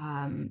photos,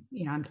 I'm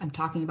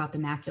talking about the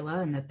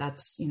macula, and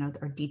that's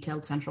our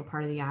detailed central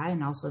part of the eye,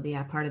 and also the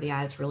part of the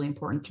eye that's really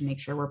important to make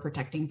sure we're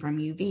protecting from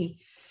UV.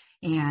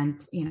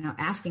 And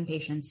asking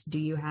patients, do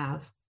you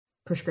have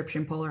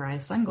prescription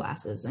polarized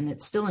sunglasses? And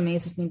it still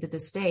amazes me to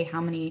this day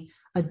how many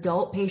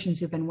adult patients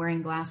who've been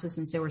wearing glasses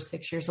since they were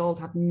 6 years old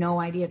have no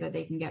idea that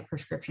they can get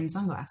prescription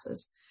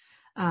sunglasses.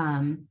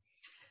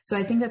 So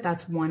I think that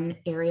that's one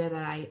area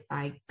that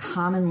I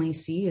commonly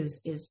see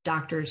is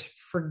doctors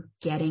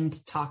forgetting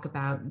to talk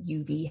about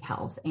UV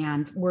health.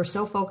 And we're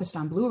so focused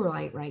on blue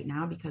light right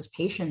now because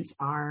patients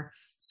are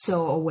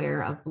so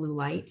aware of blue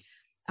light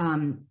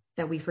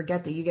that we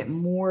forget that you get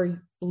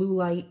more blue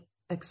light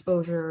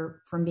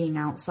exposure from being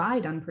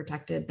outside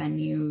unprotected than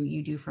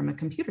you do from a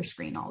computer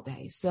screen all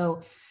day.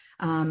 So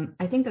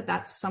I think that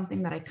that's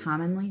something that I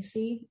commonly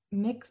see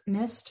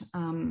missed.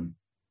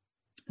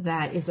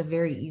 That is a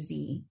very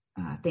easy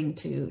thing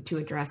to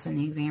address in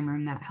the exam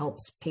room that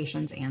helps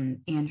patients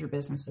and your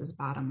business's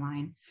bottom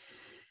line.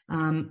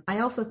 I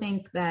also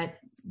think that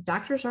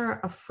doctors are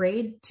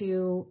afraid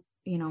to,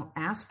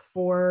 ask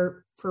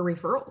for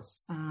referrals,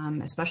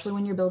 especially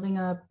when you're building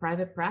a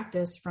private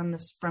practice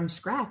from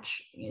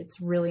scratch. It's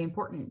really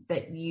important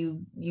that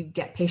you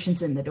get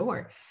patients in the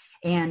door,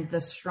 and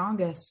the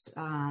strongest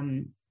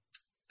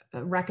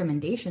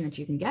recommendation that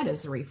you can get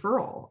is the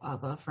referral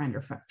of a friend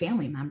or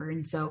family member.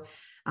 And so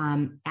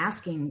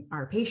asking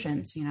our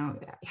patients,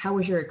 how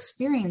was your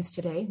experience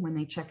today when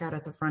they check out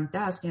at the front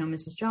desk?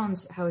 Mrs.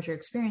 Jones, how was your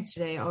experience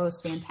today? Oh,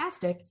 it's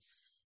fantastic.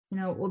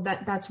 Well,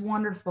 that's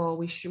wonderful.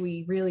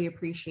 We really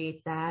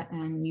appreciate that.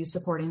 And you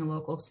supporting a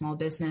local small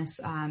business,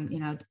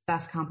 the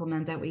best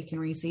compliment that we can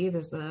receive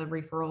is the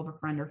referral of a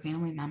friend or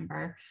family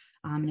member.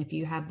 And if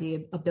you have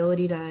the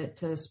ability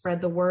to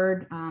spread the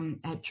word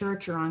at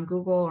church or on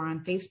Google or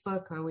on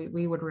Facebook,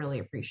 we would really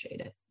appreciate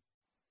it.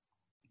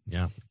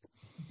 Yeah.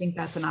 I think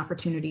that's an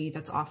opportunity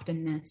that's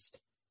often missed.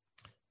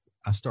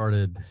 I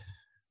started,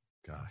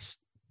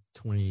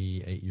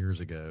 28 years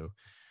ago,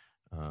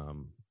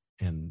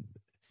 and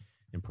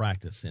in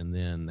practice. And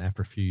then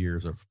after a few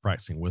years of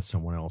practicing with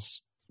someone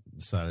else,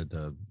 decided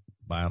to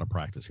buy out a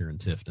practice here in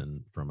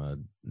Tifton from a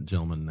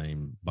gentleman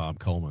named Bob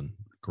Coleman,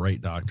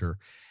 great doctor.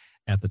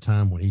 At the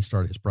time when he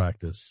started his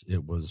practice,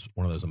 it was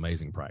one of those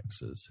amazing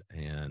practices.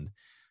 And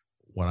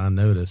what I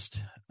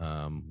noticed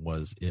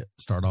was it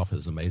started off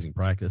as an amazing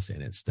practice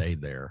and it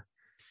stayed there.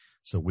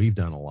 So we've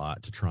done a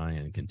lot to try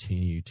and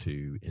continue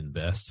to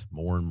invest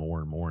more and more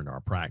and more into our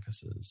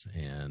practices.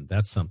 And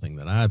that's something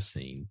that I've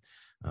seen,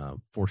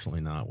 fortunately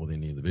not with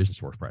any of the Vision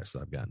Source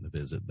practices I've gotten to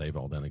visit. They've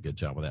all done a good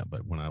job with that.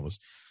 But when I was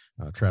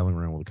traveling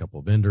around with a couple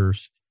of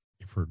vendors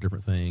for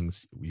different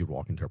things, you'd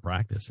walk into a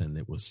practice and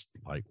it was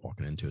like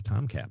walking into a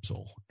time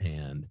capsule.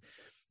 And,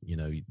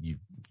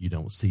 you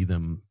don't see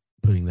them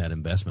putting that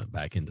investment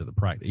back into the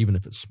practice, even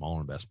if it's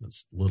smaller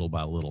investments, little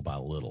by little by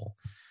little.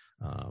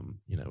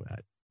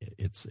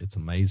 It's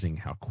amazing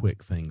how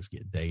quick things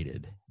get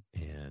dated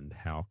and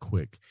how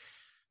quick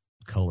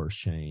colors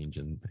change.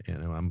 And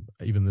I'm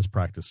even this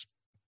practice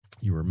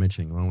you were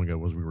mentioning a moment ago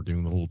was we were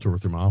doing the little tour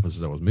through my office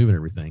as I was moving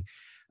everything.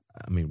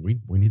 I mean,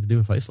 we need to do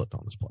a facelift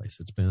on this place.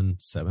 It's been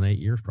 7-8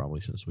 years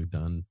probably since we've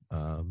done,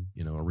 a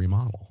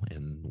remodel,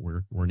 and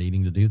we're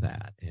needing to do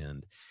that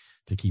and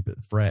to keep it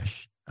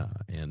fresh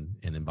and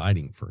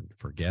inviting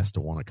for guests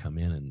to want to come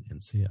in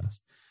and see us.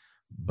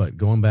 But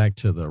going back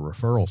to the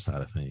referral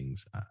side of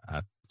things,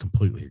 I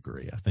completely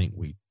agree. I think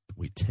we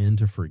tend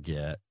to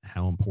forget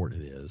how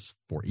important it is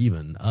for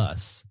even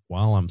us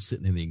while I'm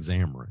sitting in the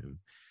exam room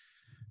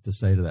to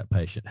say to that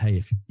patient,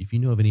 hey, if you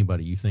know of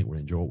anybody you think would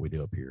enjoy what we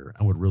do up here,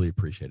 I would really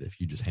appreciate it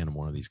if you just hand them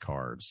one of these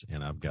cards.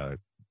 And I've got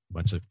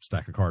a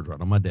stack of cards right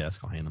on my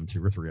desk. I'll hand them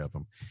 2 or 3 of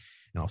them.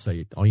 And I'll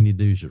say, all you need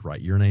to do is just write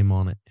your name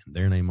on it and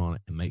their name on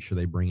it and make sure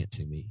they bring it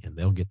to me. And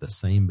they'll get the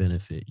same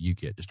benefit you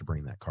get just to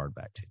bring that card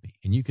back to me.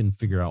 And you can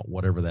figure out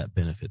whatever that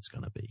benefit's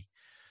going to be.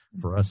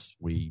 For us,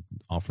 we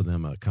offer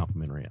them a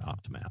complimentary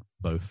OptiMap,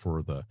 both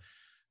for the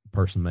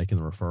person making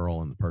the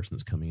referral and the person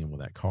that's coming in with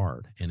that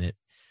card. And it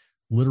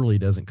literally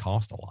doesn't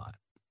cost a lot,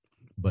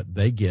 but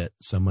they get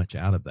so much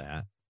out of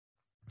that.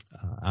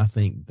 I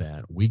think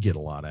that we get a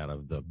lot out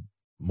of the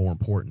more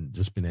important,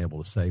 just being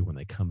able to say when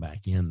they come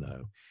back in,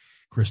 though,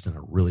 Kristen,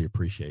 I really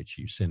appreciate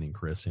you sending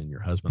Chris and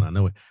your husband. I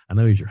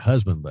know he's your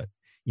husband, but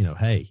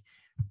hey,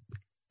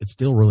 it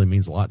still really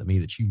means a lot to me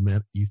that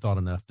you thought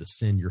enough to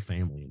send your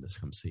family in to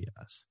come see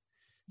us.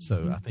 So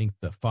mm-hmm. I think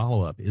the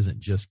follow-up isn't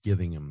just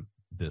giving them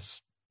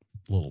this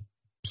little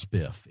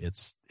spiff.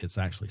 It's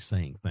actually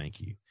saying thank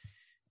you.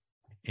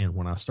 And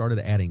when I started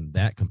adding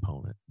that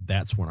component,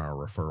 that's when our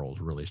referrals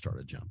really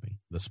started jumping.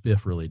 The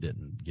spiff really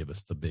didn't give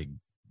us the big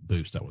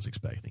boost I was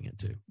expecting it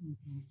to.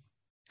 Mm-hmm.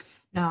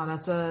 No,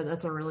 that's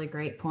a really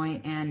great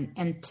point.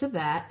 And to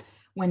that,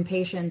 when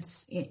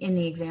patients in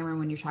the exam room,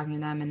 when you're talking to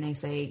them and they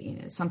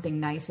say something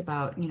nice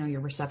about, your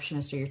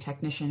receptionist or your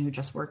technician who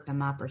just worked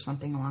them up or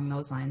something along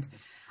those lines,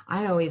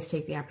 I always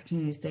take the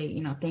opportunity to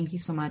say, thank you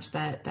so much.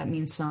 That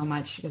means so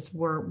much because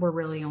we're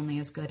really only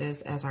as good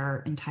as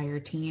our entire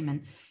team.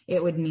 And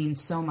it would mean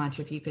so much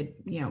if you could,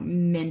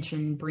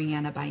 mention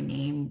Brianna by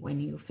name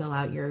when you fill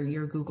out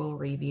your Google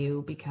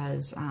review,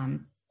 because,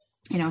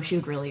 she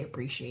would really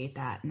appreciate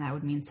that. And that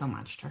would mean so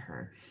much to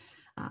her.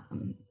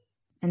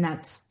 And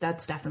that's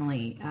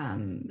definitely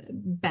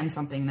been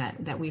something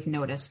that we've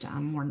noticed,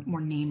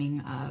 more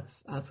naming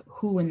of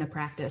who in the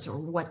practice or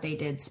what they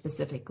did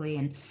specifically.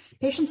 And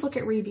patients look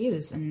at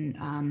reviews,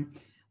 and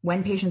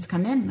when patients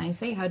come in and I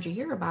say, how'd you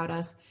hear about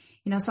us?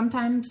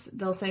 sometimes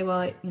they'll say, well,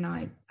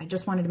 I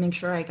just wanted to make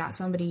sure I got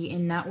somebody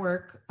in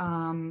network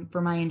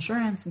for my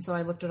insurance. And so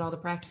I looked at all the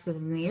practices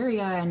in the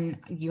area and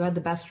you had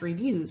the best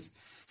reviews.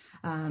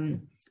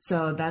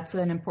 So that's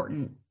a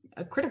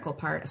critical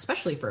part,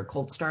 especially for a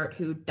cold start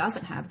who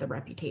doesn't have the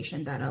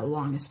reputation that a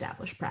long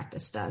established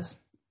practice does.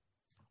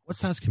 What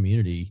size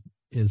community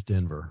is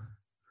Denver?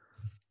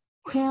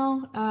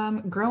 Well,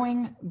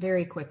 growing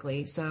very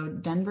quickly. So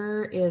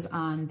Denver is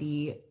on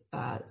the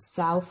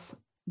southwest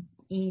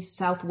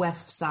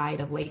side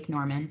of Lake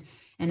Norman,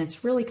 and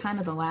it's really kind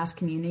of the last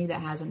community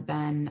that hasn't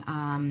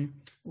been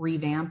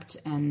revamped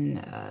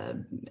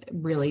and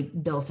really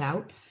built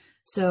out.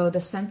 So the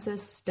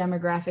census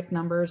demographic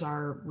numbers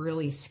are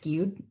really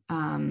skewed.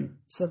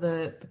 So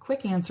the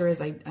quick answer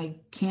is I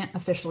can't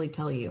officially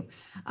tell you.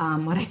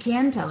 What I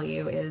can tell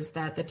you is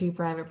that the 2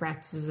 private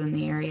practices in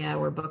the area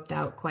were booked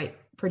out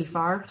pretty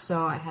far.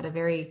 So I had a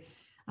very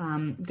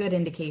good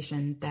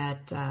indication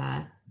that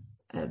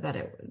it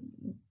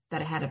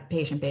had a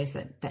patient base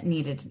that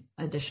needed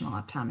additional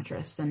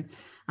optometrists. And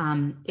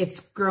it's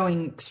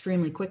growing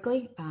extremely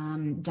quickly.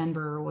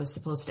 Denver was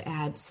supposed to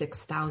add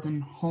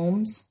 6,000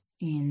 homes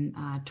in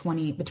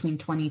between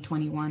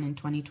 2021 and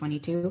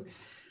 2022.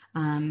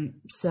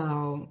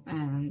 So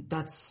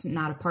that's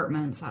not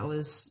apartments. That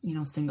was,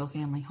 single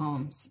family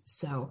homes.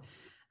 So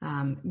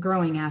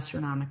growing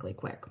astronomically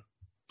quick.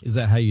 Is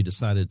that how you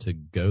decided to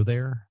go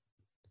there?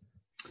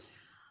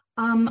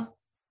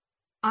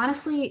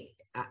 Honestly,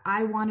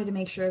 I wanted to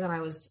make sure that I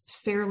was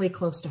fairly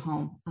close to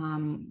home.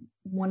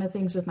 One of the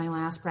things with my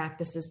last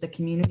practice is the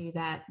community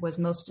that was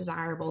most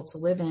desirable to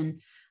live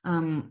in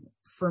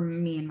for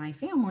me and my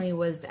family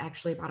was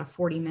actually about a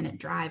 40-minute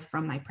drive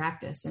from my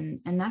practice. And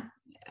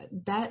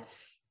that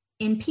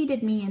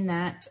impeded me in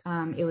that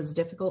it was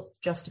difficult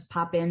just to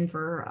pop in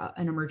for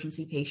an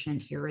emergency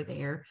patient here or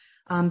there.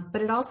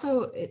 But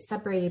it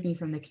separated me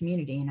from the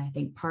community. And I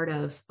think part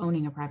of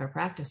owning a private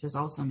practice is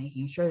also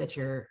making sure that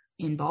you're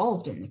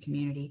involved in the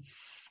community.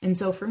 And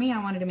so for me,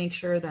 I wanted to make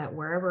sure that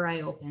wherever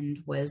I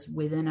opened was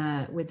within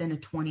a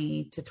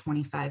 20 to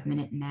 25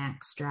 minute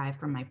max drive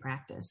from my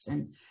practice.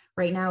 And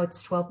right now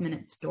it's 12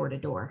 minutes door to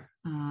door.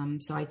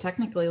 So I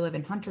technically live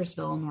in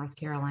Huntersville, North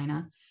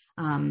Carolina.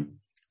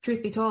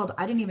 Truth be told,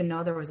 I didn't even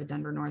know there was a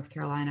Denver, North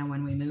Carolina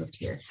when we moved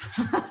here.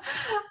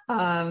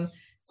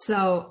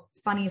 So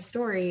funny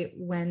story,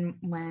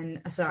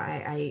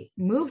 I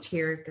moved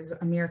here because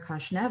Amir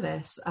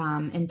Koshnevis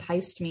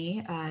enticed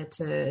me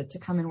to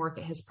come and work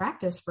at his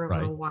practice for a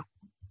little while,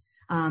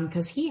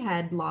 because he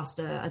had lost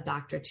a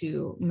doctor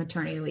to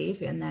maternity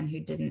leave and then who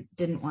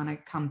didn't want to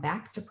come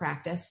back to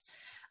practice.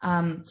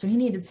 So he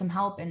needed some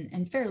help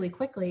and fairly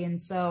quickly.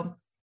 And so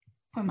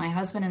when my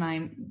husband and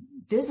I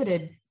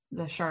visited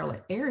the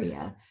Charlotte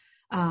area,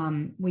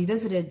 we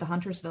visited the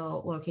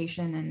Huntersville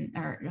location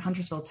or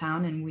Huntersville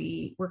town, and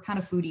we were kind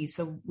of foodies.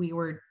 So we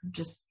were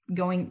just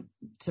going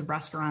to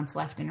restaurants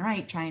left and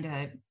right, trying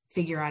to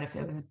figure out if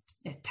it was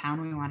a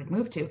town we wanted to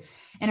move to.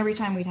 And every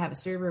time we'd have a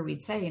server,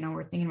 we'd say,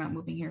 we're thinking about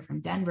moving here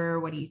from Denver.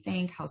 What do you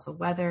think? How's the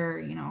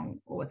weather?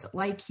 What's it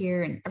like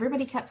here? And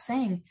everybody kept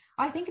saying,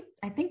 I think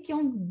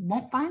you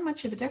won't find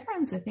much of a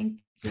difference. I think,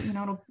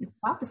 it's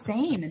about the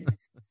same. And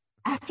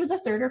after the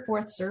third or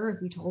fourth serve,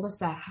 who told us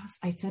that,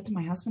 I said to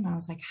my husband, I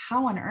was like,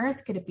 how on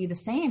earth could it be the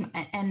same?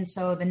 And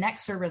so the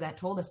next server that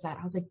told us that,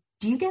 I was like,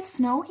 do you get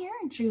snow here?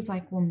 And she was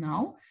like, well,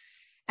 no.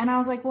 And I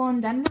was like, well,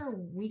 in Denver,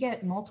 we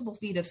get multiple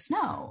feet of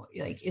snow.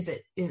 Like, is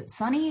it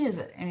sunny? Is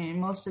it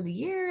most of the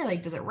year?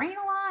 Like, does it rain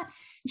a lot?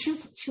 And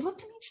she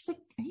looked at me and she's like,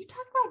 are you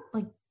talking about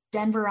like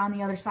Denver on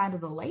the other side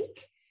of the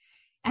lake?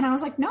 And I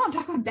was like, no, I'm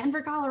talking about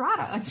Denver,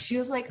 Colorado. And she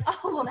was like,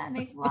 oh, well, that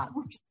makes a lot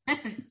more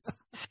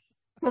sense.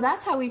 So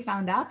that's how we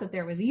found out that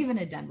there was even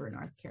a Denver,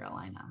 North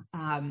Carolina.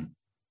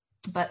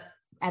 But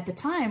at the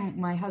time,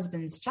 my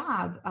husband's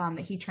job that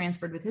he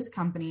transferred with his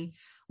company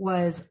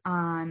was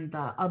on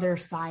the other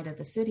side of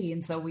the city.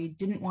 And so we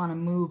didn't want to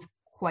move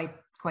quite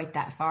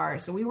that far.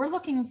 So we were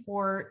looking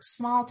for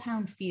small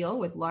town feel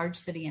with large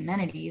city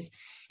amenities.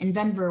 And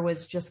Denver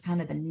was just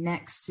kind of the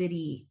next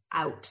city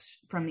out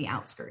from the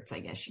outskirts, I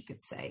guess you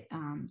could say.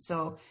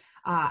 So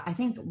I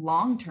think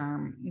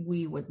long-term,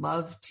 we would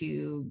love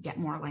to get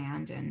more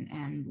land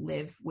and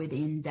live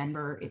within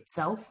Denver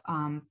itself.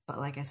 But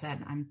like I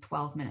said, I'm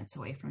 12 minutes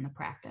away from the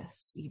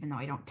practice, even though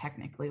I don't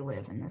technically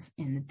live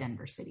in the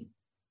Denver city.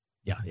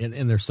 Yeah.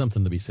 And there's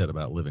something to be said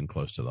about living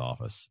close to the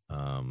office.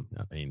 I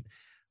mean,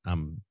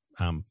 I'm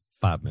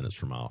 5 minutes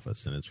from my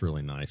office, and it's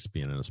really nice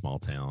being in a small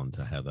town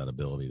to have that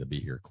ability to be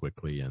here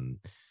quickly. And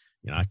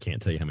I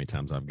can't tell you how many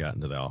times I've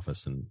gotten to the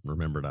office and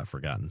remembered I've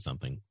forgotten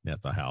something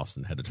at the house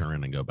and had to turn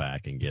in and go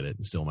back and get it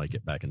and still make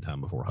it back in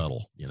time before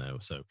huddle,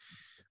 So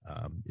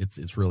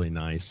it's really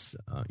nice.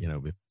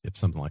 If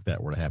something like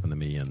that were to happen to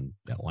me in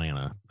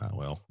Atlanta, I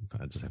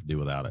just have to do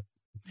without it.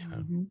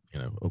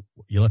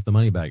 You left the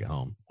money bag at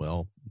home.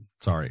 Well,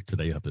 sorry,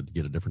 today you have to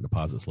get a different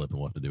deposit slip and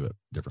we'll have to do it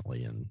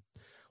differently, and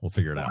we'll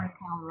figure it out. In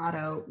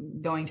Colorado,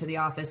 going to the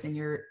office in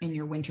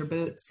your winter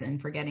boots and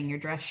forgetting your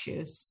dress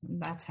shoes.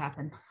 That's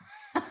happened.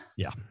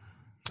 Yeah,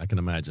 I can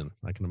imagine.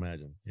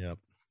 Yep.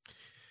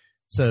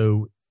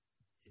 So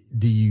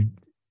do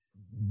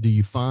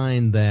you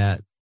find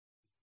that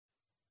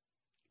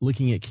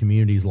looking at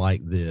communities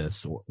like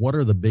this, what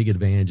are the big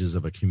advantages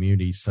of a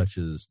community such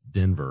as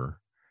Denver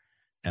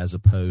as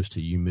opposed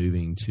to you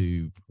moving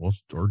to, well,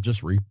 or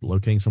just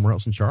relocating somewhere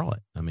else in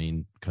Charlotte? I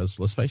mean, because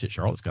let's face it,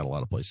 Charlotte's got a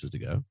lot of places to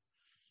go.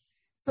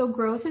 So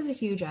growth is a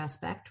huge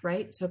aspect,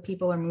 right? So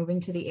people are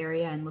moving to the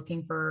area and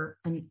looking for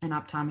an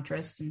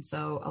optometrist. And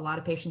so a lot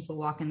of patients will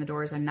walk in the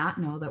doors and not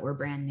know that we're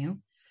brand new.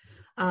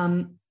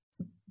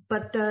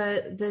 But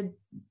the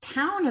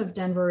town of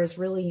Denver is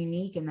really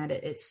unique in that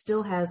it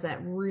still has that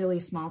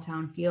really small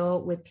town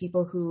feel with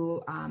people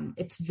who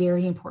it's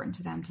very important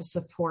to them to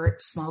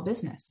support small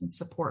business and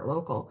support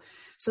local.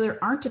 So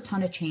there aren't a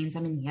ton of chains.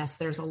 I mean, yes,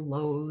 there's a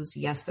Lowe's,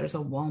 yes, there's a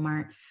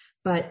Walmart,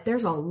 but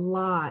there's a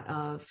lot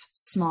of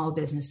small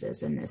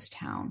businesses in this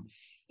town.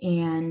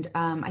 And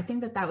I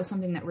think that was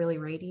something that really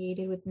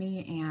radiated with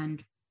me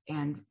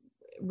and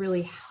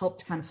really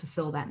helped kind of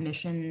fulfill that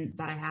mission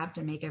that I have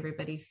to make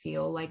everybody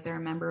feel like they're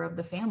a member of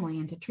the family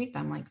and to treat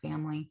them like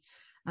family.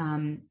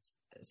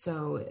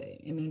 So,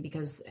 I mean,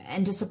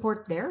 and to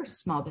support their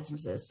small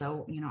businesses.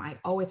 So, I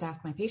always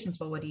ask my patients,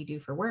 well, what do you do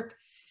for work?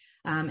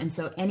 And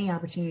so any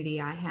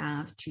opportunity I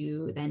have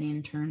to then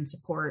in turn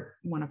support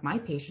one of my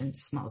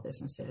patients' small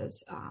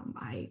businesses,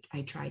 I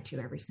try to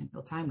every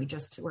single time.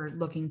 We're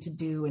looking to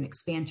do an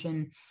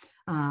expansion,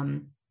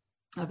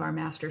 of our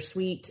master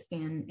suite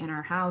in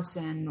our house.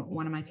 And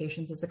one of my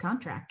patients is a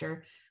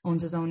contractor,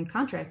 owns his own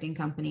contracting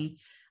company,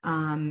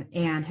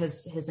 and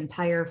his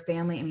entire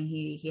family. I mean,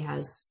 he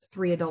has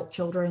 3 adult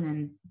children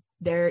and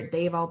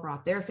they've all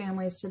brought their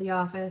families to the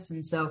office.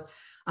 And so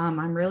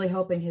I'm really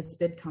hoping his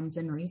bid comes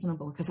in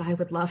reasonable because I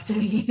would love to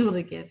be able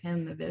to give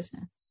him the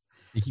business.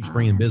 He keeps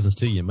bringing business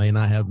to you. It may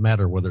not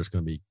matter whether it's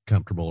going to be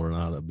comfortable or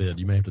not a bid.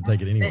 You may have to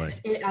take it anyway.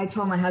 I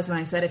told my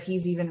husband, I said, if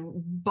he's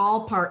even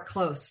ballpark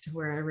close to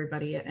where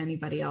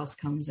anybody else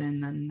comes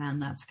in, then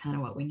that's kind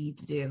of what we need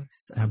to do.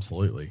 So.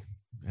 Absolutely.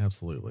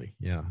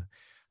 Yeah.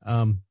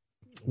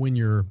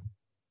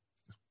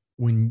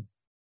 When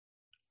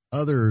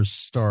others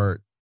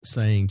start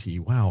saying to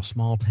you, wow,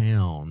 small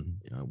town,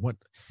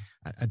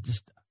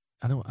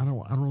 I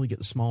don't really get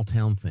the small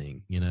town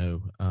thing,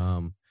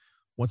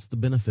 what's the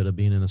benefit of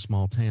being in a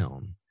small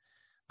town?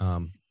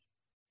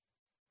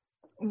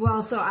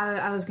 Well, so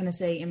I was going to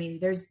say, I mean,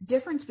 there's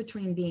difference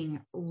between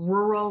being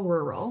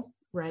rural,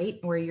 right?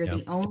 Where you're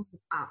the only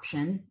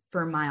option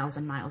for miles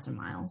and miles and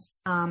miles,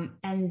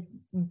 and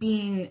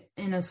being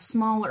in a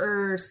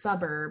smaller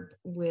suburb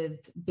with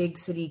big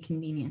city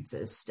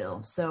conveniences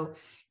still. So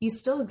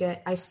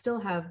I still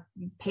have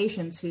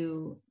patients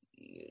who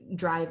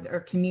drive or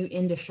commute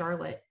into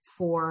Charlotte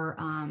for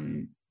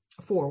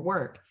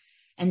work.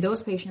 And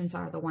those patients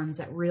are the ones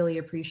that really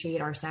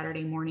appreciate our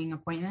Saturday morning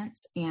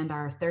appointments and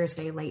our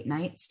Thursday late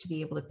nights to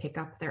be able to pick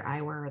up their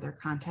eyewear or their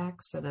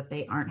contacts so that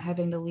they aren't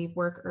having to leave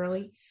work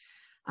early.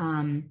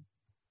 I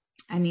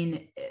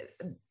mean,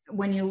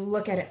 when you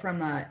look at it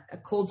from a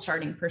cold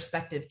starting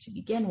perspective to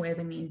begin with,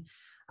 I mean,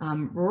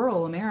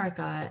 rural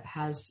America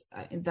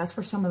that's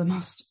where some of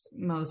the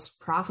most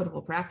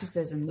profitable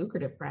practices and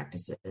lucrative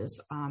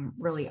practices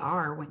really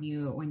are when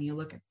you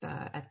look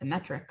at the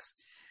metrics.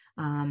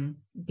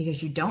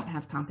 Because you don't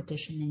have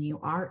competition and you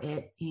are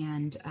it.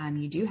 And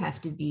you do have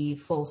to be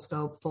full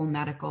scope, full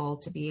medical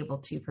to be able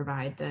to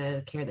provide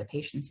the care that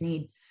patients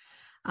need.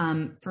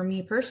 For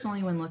me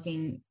personally, when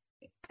looking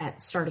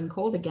at starting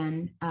cold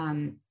again,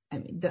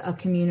 a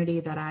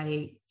community that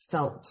I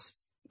felt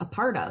a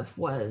part of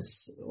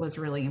was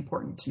really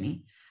important to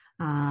me.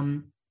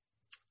 And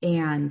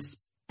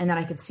that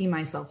I could see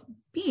myself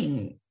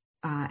being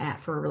at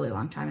for a really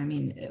long time. I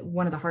mean,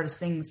 one of the hardest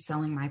things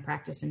selling my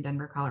practice in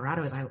Denver,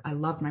 Colorado is I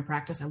loved my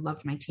practice. I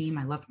loved my team.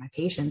 I loved my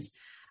patients.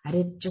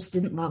 I just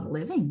didn't love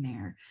living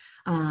there.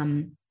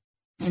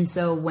 And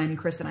so when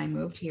Chris and I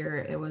moved here,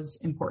 it was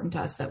important to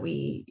us that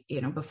we,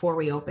 before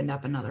we opened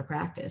up another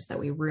practice, that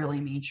we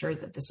really made sure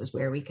that this is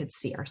where we could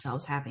see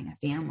ourselves having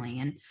a family.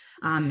 And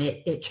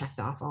it checked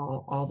off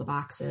all the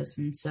boxes.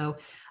 And so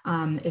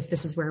if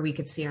this is where we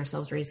could see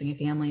ourselves raising a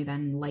family,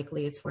 then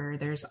likely it's where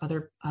there's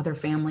other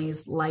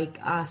families like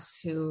us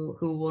who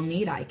will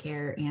need eye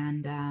care.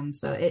 And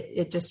so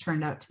it just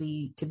turned out to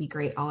be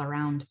great all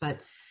around.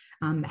 But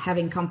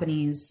having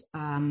companies,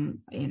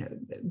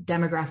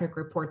 demographic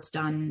reports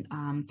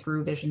done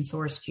through Vision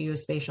Source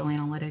geospatial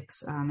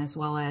analytics, as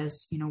well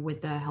as,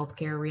 with the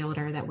healthcare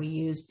realtor that we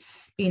used,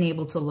 being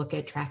able to look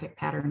at traffic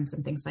patterns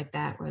and things like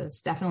that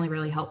was definitely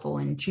really helpful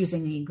in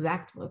choosing the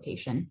exact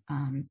location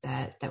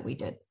that we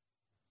did.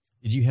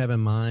 Did you have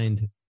in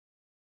mind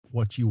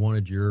what you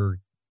wanted your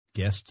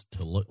guest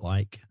to look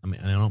like? I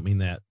mean, I don't mean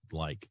that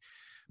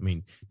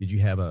did you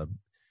have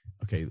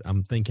okay,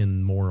 I'm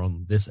thinking more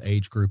on this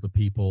age group of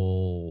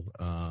people,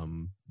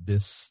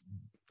 this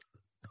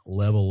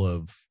level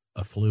of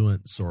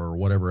affluence or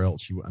whatever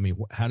else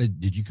how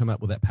did you come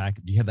up with that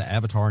package? Do you have the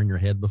avatar in your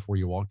head before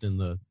you walked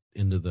into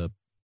the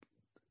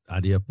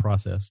idea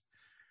process?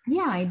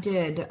 Yeah, I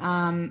did.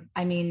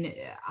 I mean,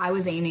 I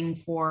was aiming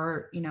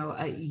for,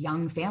 a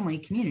young family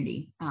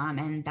community.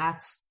 And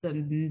that's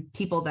the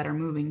people that are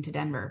moving to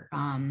Denver,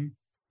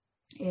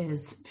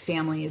 is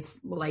families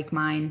like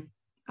mine,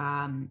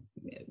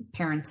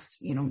 parents,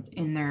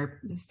 in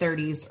their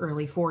 30s,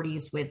 early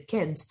 40s with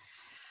kids.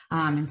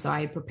 And so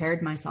I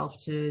prepared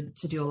myself to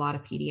do a lot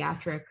of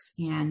pediatrics.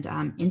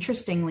 And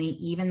interestingly,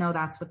 even though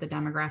that's what the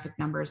demographic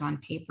numbers on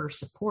paper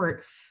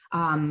support,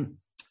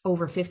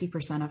 over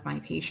 50% of my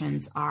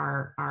patients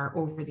are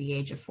over the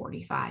age of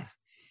 45.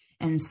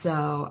 And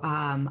so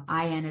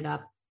I ended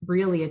up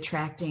really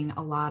attracting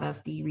a lot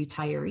of the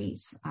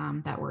retirees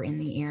that were in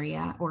the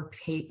area,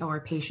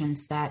 or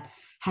patients that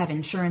have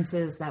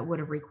insurances that would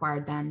have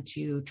required them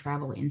to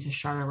travel into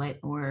Charlotte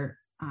or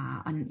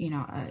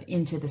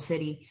into the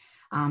city,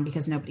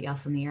 because nobody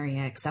else in the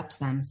area accepts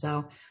them.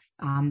 So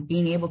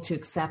being able to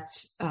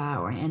accept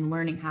and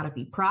learning how to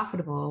be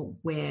profitable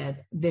with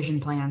vision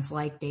plans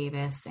like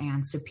Davis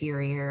and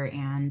Superior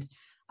and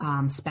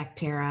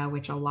Spectera,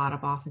 which a lot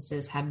of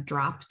offices have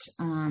dropped,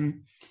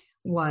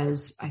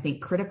 was, I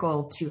think,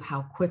 critical to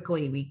how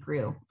quickly we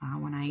grew.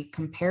 When I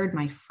compared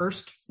my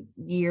first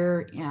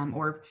year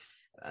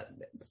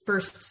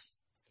first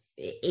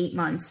 8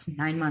 months,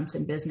 9 months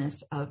in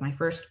business of my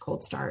first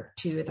cold start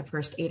to the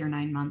first 8 or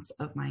 9 months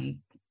of my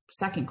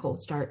second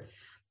cold start,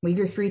 we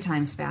grew 3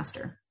 times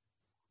faster.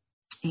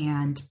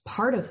 And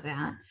part of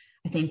that,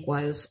 I think,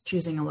 was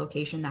choosing a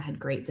location that had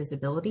great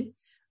visibility.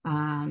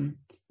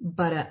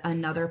 But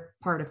another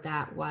part of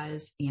that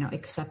was,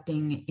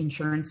 accepting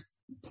insurance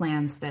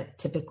plans that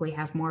typically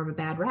have more of a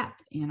bad rap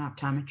in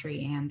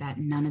optometry, and that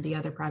none of the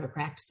other private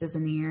practices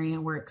in the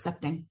area were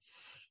accepting.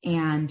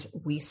 And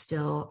we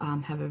still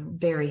have a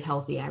very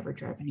healthy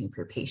average revenue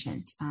per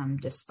patient,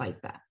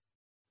 despite that.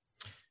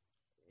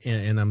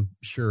 And I'm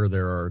sure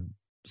there are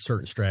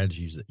certain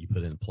strategies that you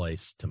put in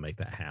place to make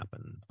that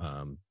happen.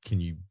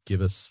 Can you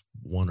give us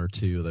 1 or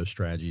 2 of those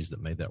strategies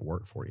that made that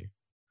work for you?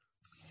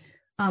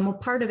 Well,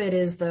 part of it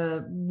is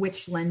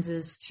which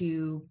lenses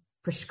to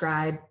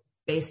prescribe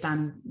based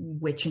on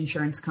which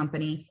insurance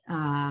company,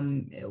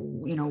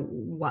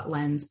 what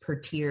lens per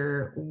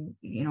tier,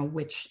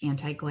 which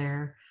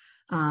anti-glare.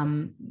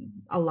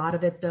 A lot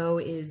of it, though,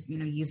 is,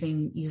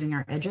 using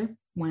our edger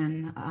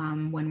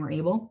when we're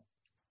able,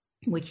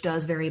 which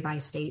does vary by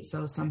state.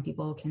 So some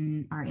people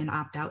are in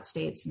opt-out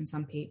states, and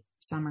some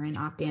are in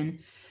opt-in.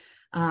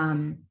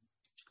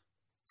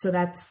 So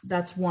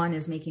that's one,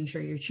 is making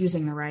sure you're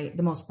choosing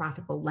the most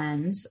profitable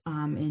lens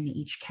in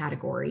each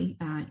category.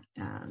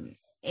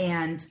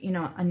 And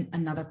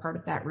another part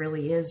of that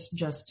really is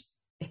just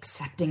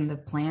accepting the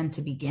plan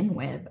to begin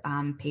with.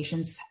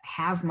 Patients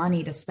have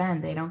money to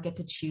spend. They don't get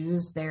to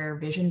choose their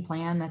vision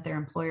plan that their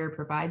employer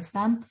provides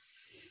them.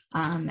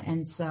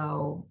 And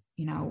so,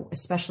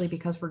 especially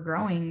because we're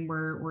growing,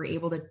 we're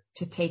able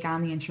to take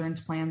on the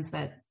insurance plans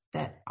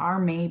that are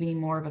maybe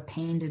more of a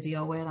pain to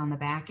deal with on the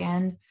back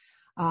end,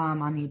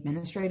 on the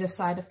administrative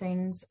side of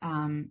things,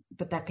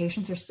 but that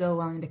patients are still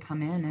willing to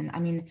come in. And I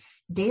mean,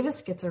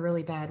 Davis gets a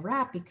really bad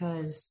rap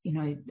because,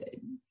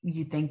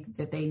 you think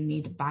that they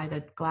need to buy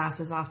the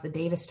glasses off the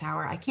Davis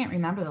Tower. I can't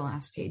remember the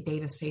last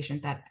Davis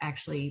patient that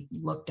actually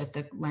looked at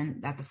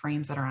the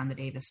frames that are on the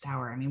Davis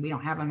Tower. I mean, we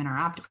don't have them in our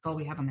optical,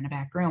 we have them in a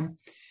back room,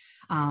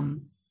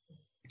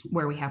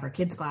 where we have our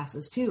kids'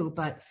 glasses too.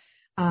 But,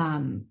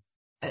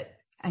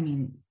 I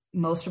mean,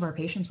 most of our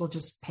patients will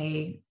just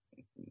pay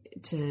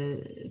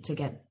to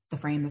get the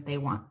frame that they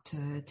want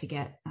to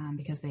get,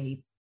 because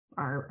they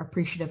are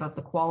appreciative of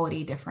the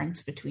quality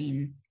difference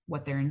between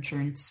what their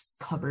insurance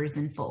covers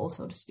in full,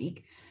 so to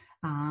speak,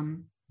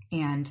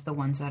 and the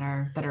ones that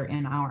are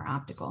in our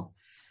optical.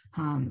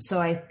 So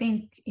I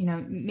think,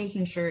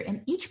 making sure,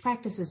 and each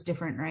practice is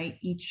different, right?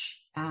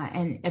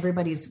 And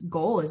everybody's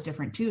goal is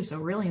different too. So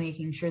really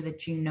making sure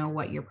that you know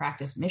what your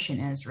practice mission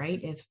is, right?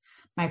 If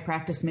my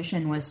practice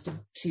mission was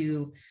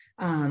to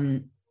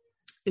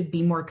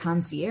be more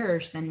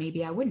concierge, then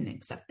maybe I wouldn't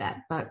accept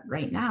that. But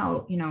right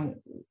now,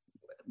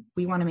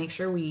 we want to make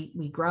sure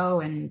we grow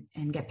and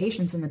get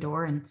patients in the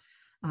door. And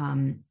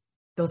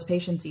those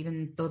patients,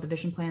 even though the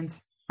vision plans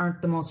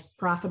aren't the most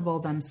profitable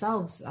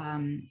themselves,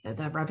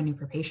 the revenue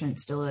per patient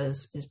still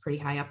is pretty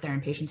high up there,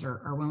 and patients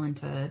are willing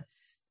to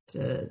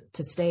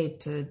stay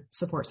to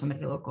support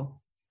somebody local.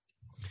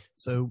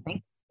 So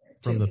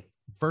from the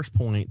first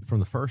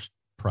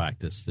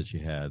practice that you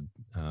had,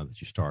 that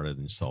you started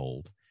and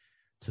sold,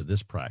 to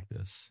this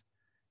practice,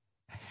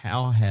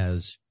 how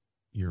has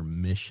your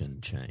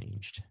mission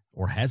changed,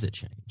 or has it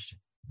changed?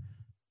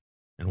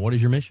 And what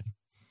is your mission?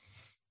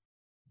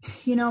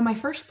 My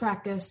first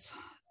practice,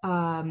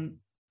 I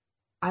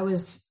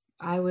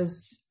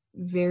was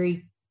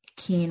very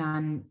keen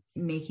on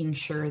making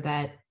sure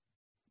that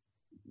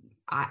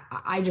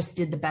I just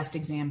did the best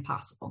exam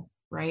possible,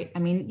 right? I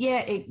mean, yeah,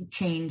 it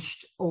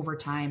changed over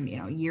time.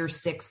 Year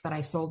 6 that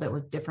I sold it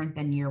was different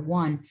than year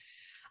 1.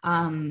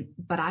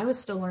 But I was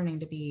still learning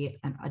to be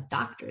a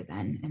doctor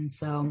then. And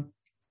so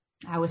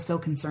I was so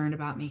concerned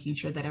about making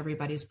sure that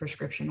everybody's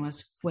prescription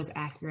was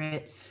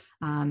accurate.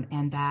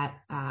 and that,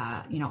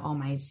 all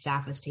my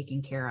staff was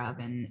taken care of,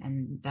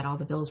 and that all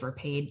the bills were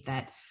paid,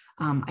 that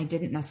I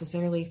didn't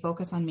necessarily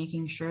focus on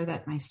making sure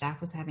that my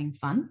staff was having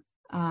fun,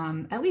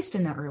 at least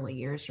in the early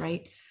years,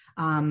 right?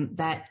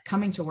 That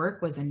coming to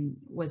work was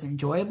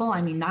enjoyable.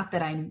 I mean, not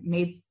that I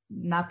made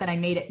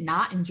it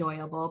not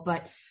enjoyable,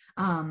 but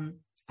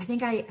I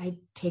think I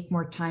take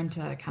more time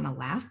to kind of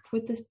laugh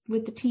with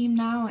the team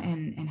now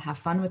and have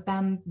fun with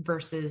them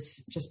versus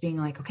just being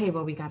like, okay,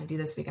 well, we got to do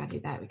this, we got to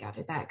do that, we got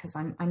to do that. Cause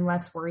I'm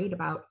less worried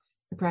about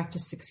the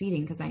practice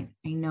succeeding. Cause I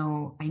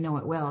know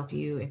it will.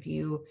 If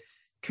you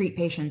treat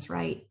patients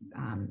right,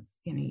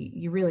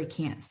 you really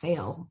can't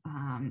fail,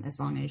 as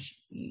long as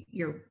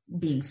you're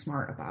being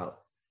smart about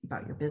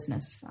your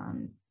business,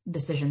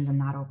 decisions and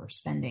not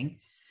overspending.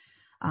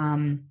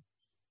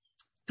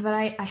 But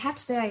I have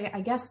to say,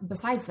 I guess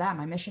besides that,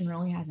 my mission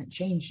really hasn't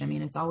changed. I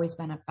mean, it's always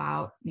been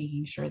about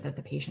making sure that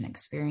the patient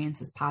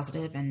experience is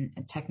positive, and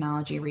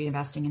technology,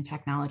 reinvesting in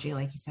technology,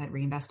 like you said,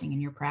 reinvesting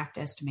in your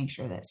practice to make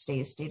sure that it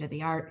stays state of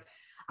the art,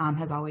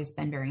 has always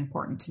been very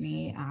important to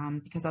me,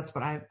 because that's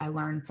what I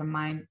learned from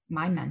my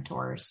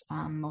mentors,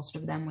 most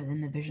of them within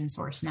the Vision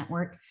Source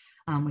network,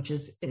 which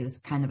is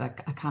kind of a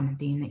common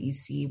theme that you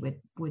see with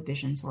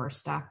Vision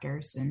Source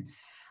doctors. And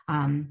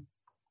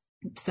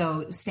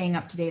so staying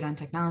up to date on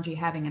technology,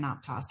 having an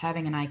Optos,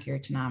 having an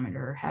iCare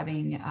tonometer,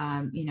 having,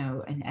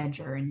 an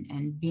Edger,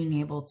 and being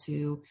able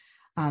to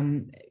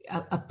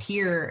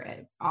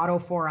appear auto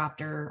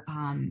 4-opter,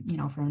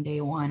 from day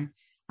one,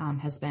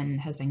 has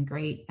been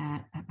great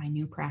at my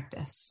new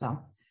practice. So,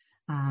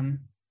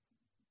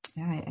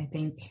 I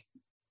think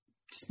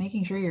just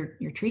making sure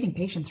you're treating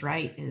patients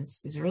right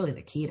is really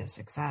the key to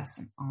success,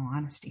 in all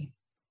honesty.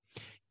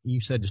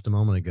 You said just a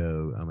moment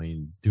ago, I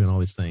mean, doing all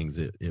these things,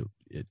 it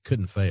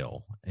couldn't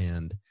fail.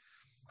 And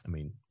I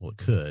mean, well, it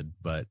could,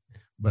 but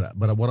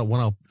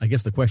I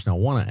guess the question I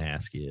want to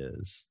ask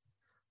is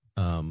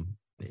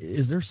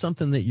there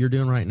something that you're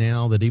doing right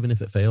now that even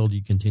if it failed,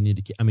 you continue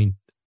to, I mean,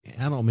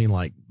 I don't mean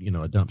like,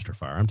 a dumpster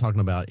fire. I'm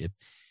talking about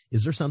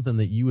is there something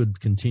that you would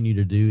continue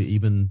to do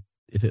even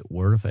if it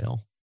were to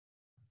fail?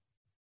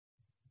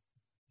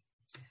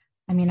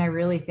 I mean, I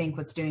really think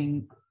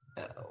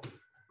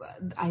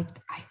I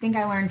think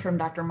I learned from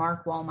Dr.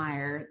 Mark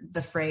Wallmeyer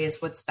the phrase,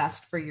 what's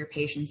best for your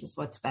patients is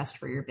what's best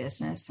for your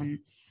business. And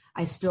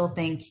I still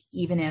think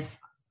even if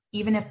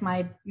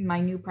my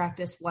new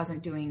practice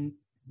wasn't doing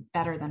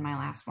better than my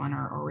last one,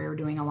 or we were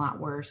doing a lot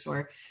worse,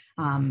 or,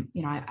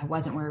 I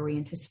wasn't where we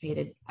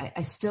anticipated,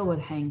 I still would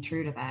hang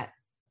true to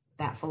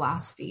that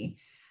philosophy.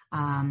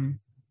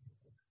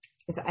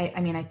 Because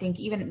I think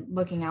even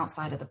looking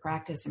outside of the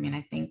practice,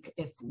 I think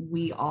if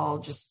we all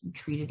just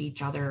treated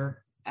each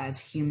other as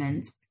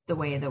humans the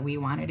way that we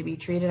wanted to be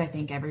treated, I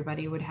think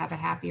everybody would have a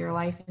happier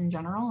life in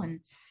general. And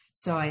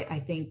so I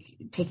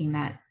think taking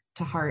that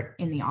to heart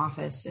in the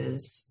office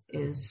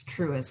is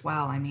true as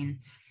well. I mean,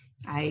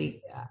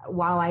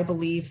 while I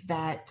believe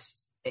that,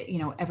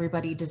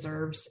 everybody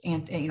deserves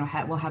and,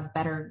 will have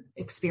better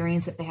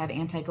experience if they have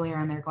anti-glare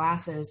on their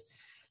glasses,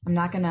 I'm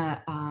not going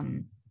to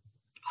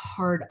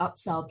hard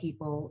upsell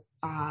people,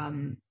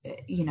 and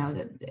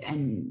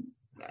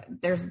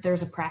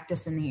there's a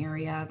practice in the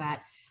area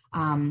that,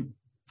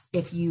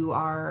 if you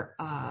are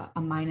a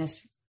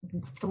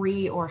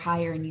 -3 or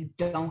higher and you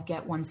don't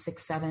get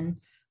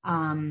 167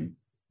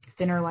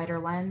 thinner, lighter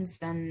lens,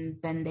 then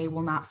they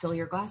will not fill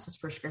your glasses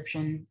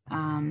prescription.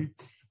 And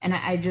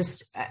I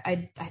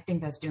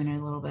think that's doing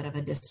a little bit of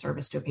a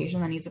disservice to a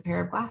patient that needs a pair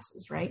of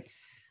glasses, right?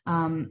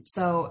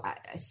 So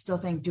I still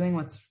think doing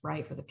what's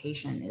right for the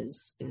patient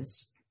is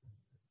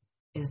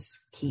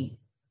key.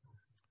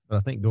 But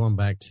I think going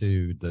back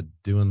to the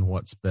doing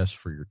what's best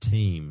for your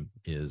team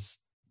is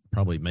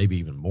probably maybe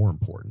even more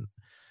important.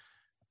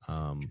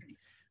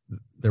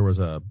 There was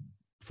a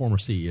former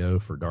CEO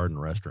for Darden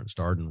Restaurants.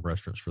 Darden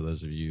Restaurants, for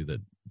those of you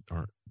that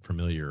aren't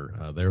familiar,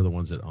 they're the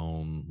ones that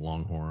own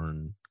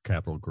Longhorn,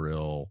 Capitol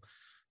Grill,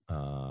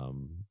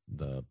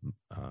 the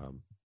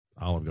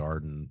Olive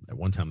Garden. At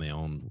one time they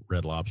owned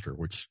Red Lobster,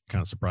 which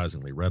kind of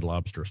surprisingly, Red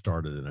Lobster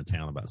started in a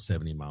town about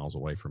 70 miles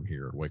away from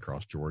here,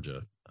 Waycross,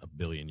 Georgia, 1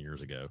 billion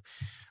years ago.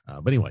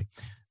 But anyway,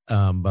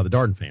 by the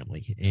Darden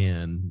family.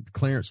 And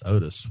Clarence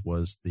Otis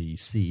was the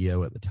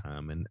CEO at the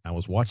time. And I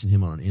was watching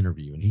him on an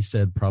interview, and he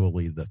said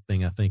probably the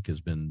thing I think has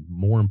been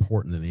more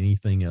important than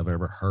anything I've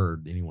ever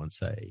heard anyone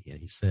say.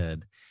 And he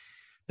said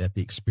that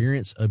the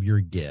experience of your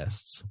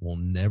guests will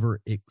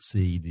never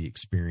exceed the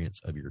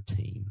experience of your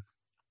team.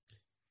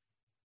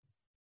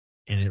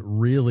 And it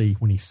really,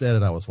 when he said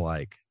it, I was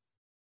like,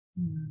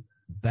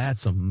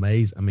 that's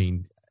amazing. I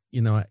mean,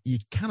 you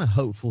kind of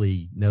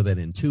hopefully know that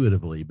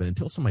intuitively, but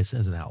until somebody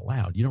says it out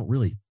loud, you don't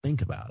really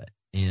think about it.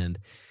 And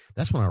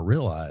that's when I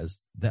realized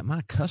that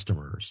my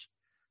customers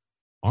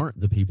aren't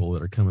the people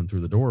that are coming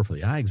through the door for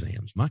the eye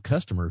exams. My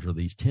customers are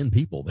these 10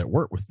 people that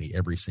work with me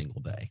every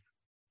single day.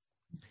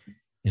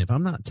 And if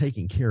I'm not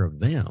taking care of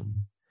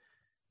them,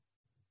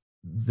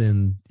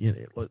 then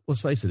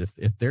let's face it,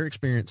 if their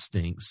experience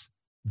stinks,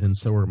 then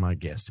so are my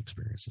guest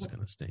experiences going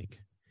to stink.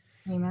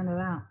 Amen to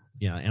that.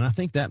 Yeah. And I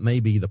think that may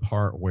be the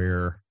part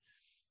where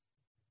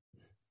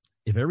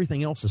if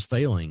everything else is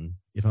failing,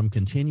 if I'm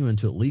continuing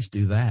to at least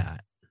do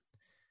that,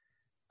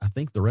 I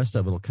think the rest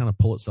of it will kind of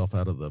pull itself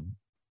out of the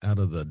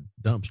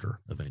dumpster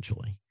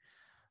eventually.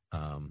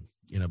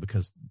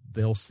 Because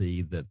they'll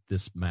see that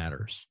this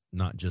matters,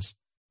 not just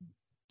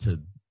to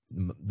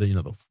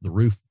the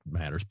roof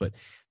matters, but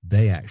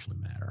they actually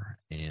matter.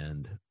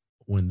 And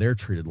when they're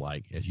treated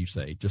like, as you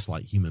say, just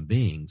like human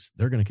beings,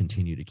 they're going to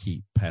continue to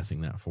keep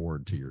passing that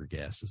forward to your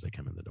guests as they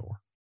come in the door.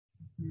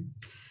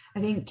 I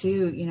think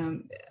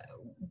too,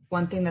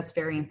 one thing that's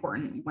very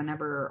important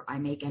whenever I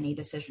make any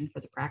decision for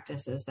the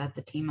practice is that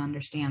the team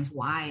understands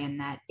why, and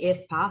that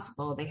if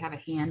possible, they have a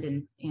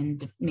hand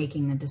in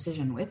making the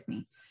decision with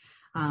me.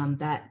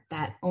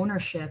 That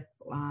ownership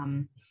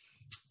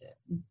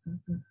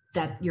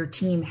that your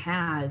team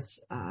has,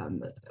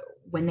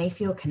 when they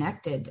feel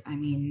connected, I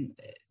mean,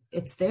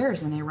 it's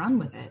theirs and they run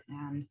with it.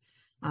 And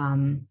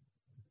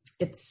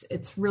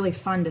it's really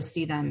fun to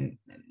see them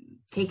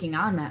taking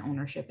on that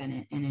ownership in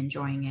it and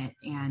enjoying it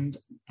and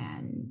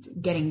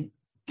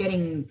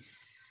getting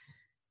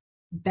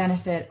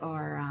benefit,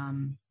 or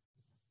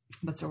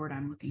what's the word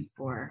I'm looking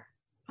for?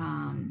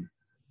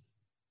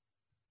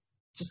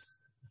 Just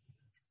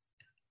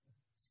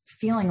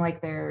feeling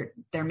like they're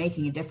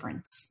making a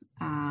difference,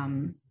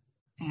 and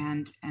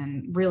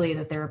really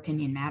that their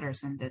opinion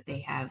matters, and that they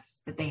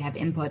have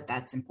input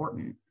that's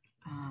important.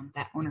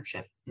 That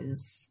ownership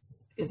is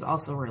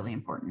also really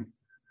important.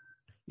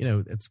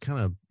 It's kind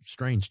of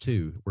strange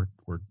too.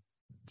 We're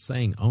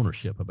saying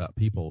ownership about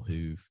people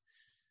who've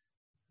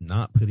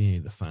not put any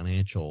of the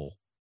financial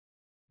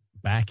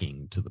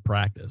backing to the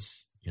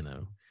practice,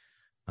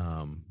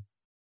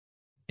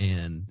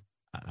 and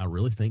I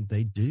really think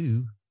they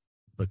do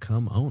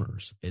become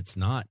owners. It's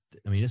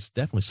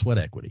definitely sweat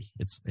equity.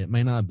 It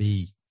may not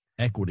be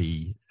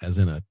equity as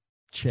in a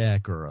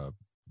check or a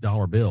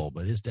dollar bill,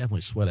 but it's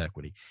definitely sweat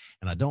equity.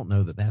 And I don't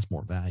know that that's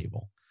more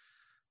valuable,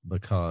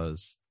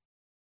 because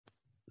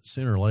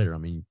sooner or later,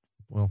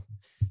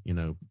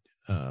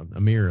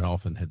 Amir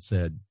often had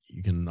said,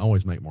 you can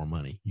always make more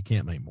money. You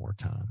can't make more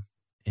time.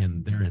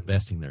 And they're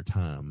investing their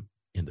time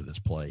into this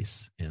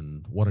place.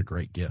 And what a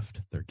great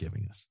gift they're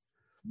giving us.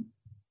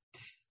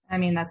 I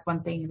mean, that's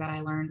one thing that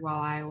I learned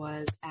while I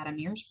was at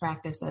Amir's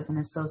practice as an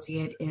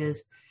associate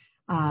is,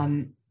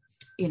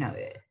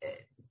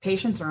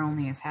 patients are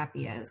only as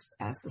happy as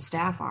the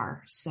staff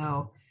are.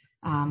 So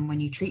when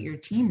you treat your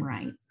team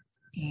right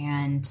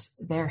and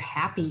they're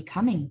happy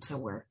coming to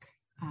work,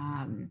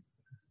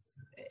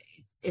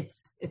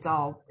 it's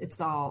all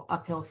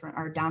uphill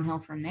or downhill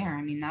from there.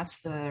 I mean, that's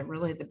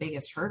really the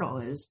biggest hurdle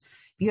is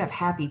if you have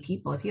happy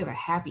people, if you have a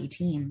happy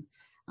team.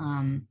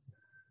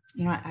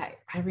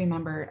 I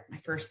remember my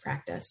first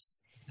practice,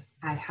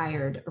 I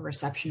hired a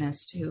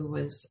receptionist who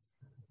was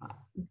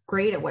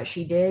great at what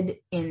she did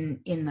in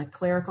the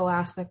clerical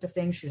aspect of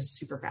things. She was a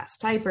super fast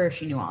typer.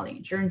 She knew all the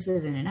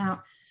insurances in and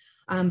out.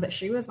 But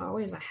she was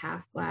always a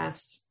half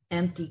glass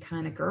empty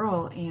kind of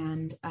girl.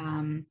 And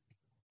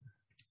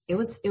it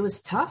was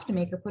tough to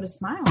make her put a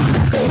smile on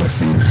her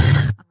face.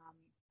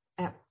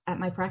 At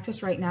my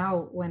practice right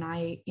now, when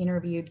I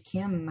interviewed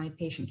Kim, my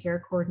patient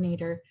care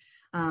coordinator,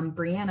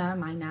 Brianna,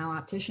 my now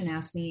optician,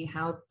 asked me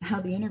how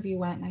the interview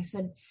went. And I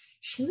said,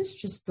 she was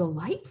just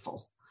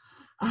delightful.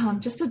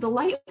 Just a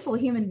delightful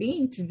human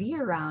being to be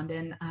around.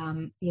 And,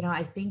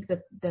 I think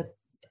that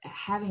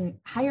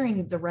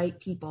hiring the right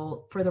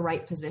people for the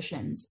right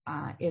positions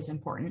is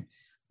important,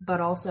 but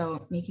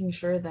also making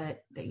sure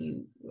that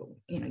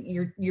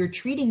you're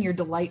treating your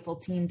delightful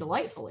team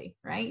delightfully,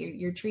 right?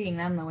 You're treating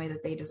them the way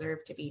that they deserve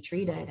to be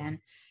treated. And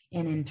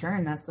in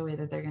turn, that's the way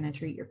that they're going to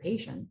treat your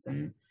patients.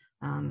 And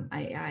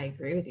I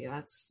agree with you.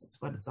 That's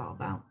what it's all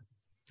about.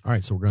 All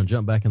right. So we're going to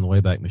jump back in the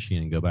Wayback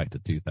Machine and go back to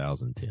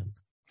 2010.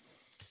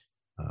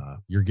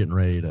 You're getting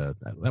ready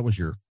that was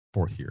your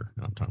fourth year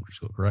in optometry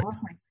school, correct? That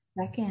was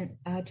my second,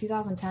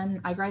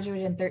 2010. I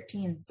graduated in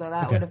 2013. So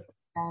that would have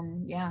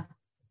been, yeah.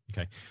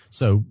 Okay.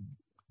 So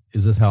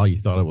is this how you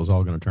thought it was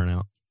all going to turn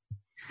out?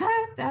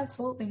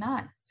 Absolutely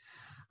not.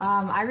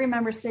 I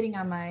remember sitting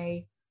on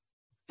my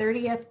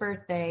 30th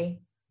birthday,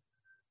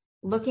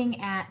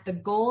 looking at the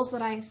goals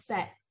that I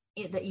set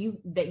that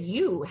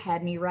you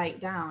had me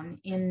write down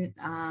in,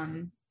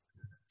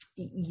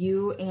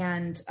 you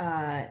and,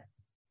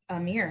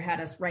 Amir had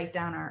us write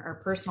down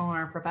our personal and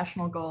our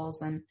professional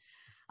goals. And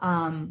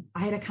I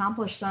had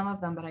accomplished some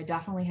of them, but I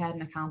definitely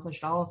hadn't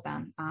accomplished all of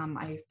them.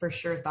 I for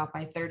sure thought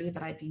by 30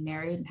 that I'd be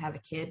married and have a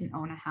kid and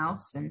own a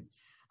house. And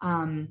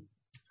I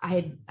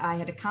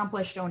had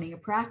accomplished owning a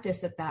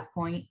practice at that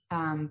point.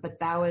 But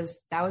that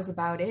was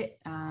about it.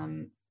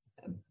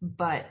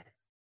 But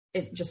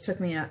it just took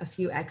me a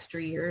few extra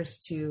years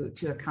to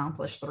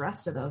accomplish the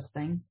rest of those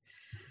things.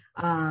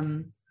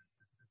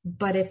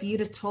 But if you'd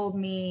have told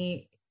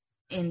me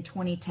in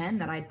 2010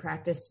 that I'd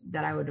practiced,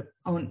 that I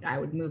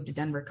would move to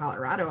Denver,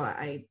 Colorado,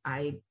 I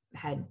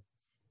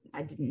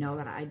didn't know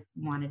that I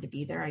wanted to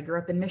be there. I grew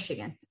up in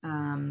Michigan.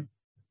 And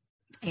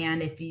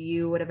if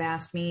you would have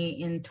asked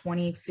me in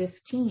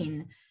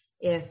 2015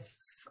 if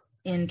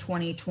in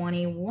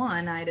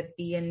 2021 I'd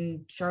be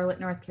in Charlotte,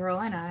 North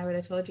Carolina, I would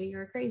have told you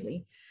were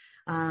crazy.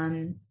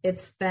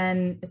 It's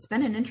been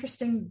an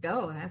interesting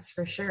go, that's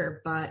for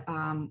sure. But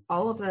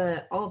all of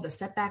the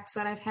setbacks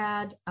that I've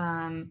had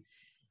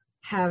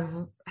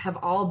have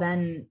all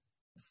been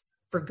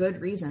for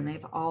good reason.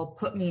 They've all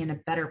put me in a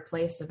better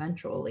place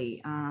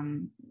eventually.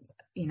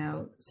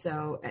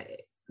 So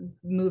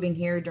moving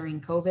here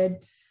during COVID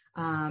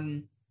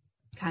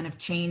kind of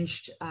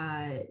changed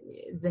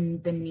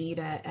the need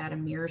at a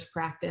mirrors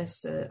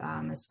practice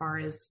as far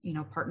as,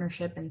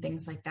 partnership and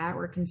things like that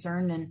were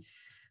concerned. And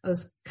it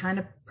was kind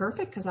of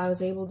perfect because I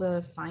was able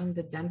to find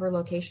the Denver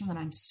location that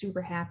I'm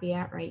super happy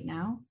at right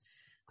now.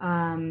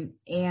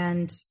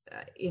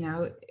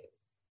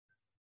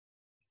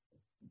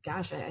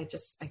 Gosh,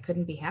 I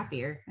couldn't be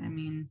happier. I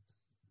mean,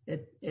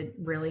 it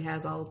really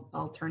has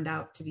all turned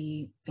out to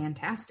be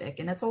fantastic,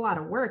 and it's a lot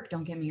of work,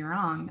 don't get me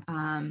wrong.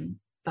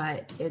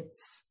 But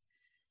it's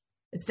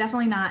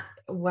definitely not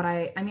what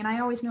I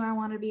always knew I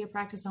wanted to be a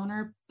practice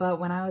owner, but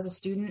when I was a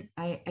student,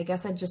 I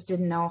guess I just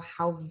didn't know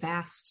how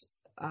vast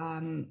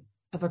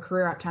of a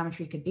career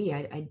optometry could be.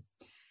 I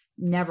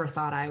never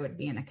thought I would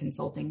be in a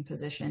consulting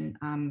position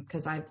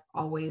because I've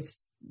always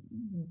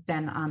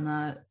been on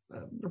the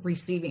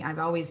receiving. I've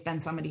always been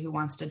somebody who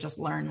wants to just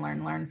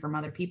learn from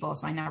other people.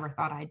 So I never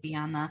thought I'd be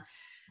on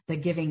the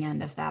giving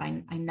end of that.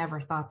 I never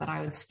thought that I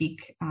would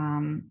speak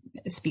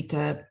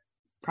to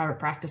private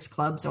practice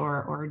clubs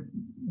or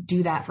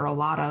do that for a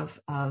lot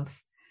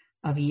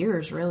of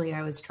years. Really,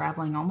 I was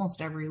traveling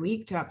almost every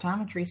week to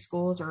optometry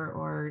schools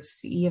or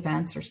CE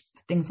events or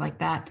things like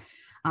that.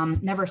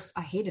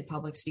 I hated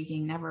public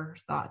speaking. Never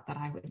thought that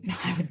I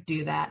would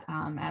do that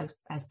as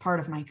part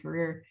of my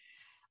career.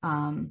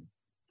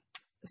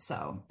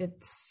 So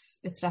it's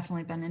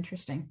definitely been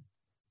interesting,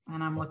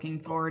 and I'm looking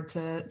forward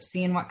to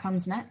seeing what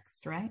comes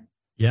next. Right?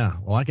 Yeah.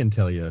 Well, I can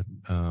tell you,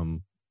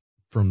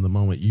 from the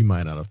moment you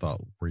might not have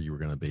thought where you were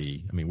going to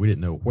be. I mean, we didn't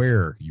know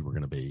where you were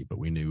going to be, but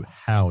we knew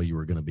how you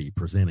were going to be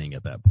presenting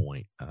at that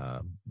point,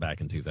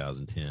 back in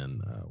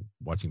 2010,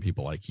 watching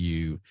people like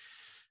you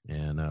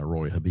and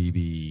Roy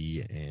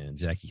Habibi and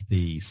Jackie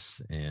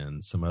Thies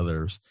and some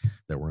others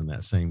that were in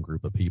that same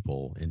group of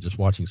people, and just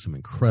watching some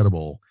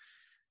incredible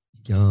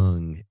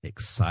young,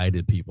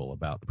 excited people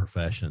about the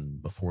profession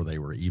before they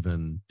were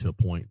even to a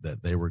point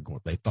that they weren't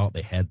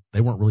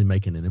really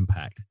making an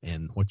impact.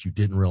 And what you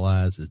didn't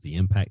realize is the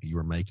impact that you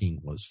were making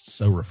was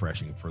so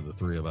refreshing for the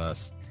three of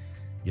us,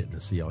 getting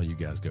to see all you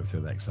guys go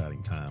through that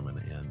exciting time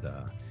and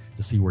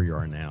to see where you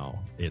are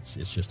now. It's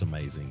just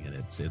amazing. And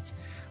it's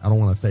I don't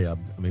want to say,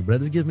 but it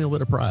just gives me a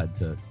little bit of pride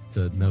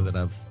to know that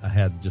I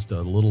had just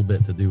a little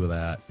bit to do with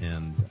that.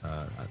 And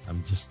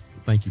I'm just,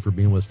 thank you for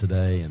being with us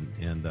today,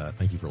 and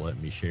thank you for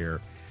letting me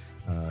share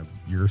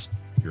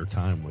your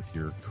time with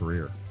your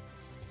career.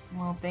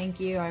 Well, thank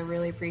you. I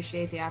really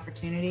appreciate the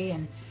opportunity,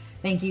 and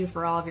thank you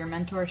for all of your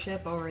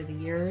mentorship over the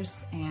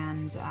years.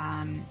 And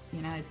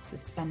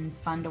it's been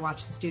fun to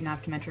watch the Student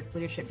Optometric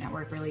Leadership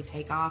Network really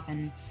take off.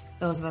 And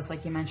those of us,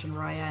 like you mentioned,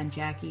 Roya and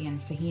Jackie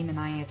and Fahim and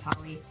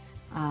Ayatollah,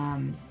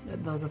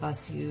 those of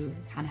us who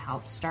kind of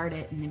helped start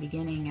it in the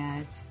beginning,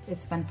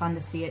 it's been fun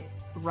to see it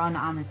run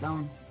on its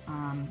own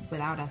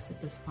without us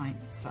at this point.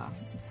 So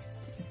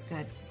it's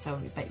good.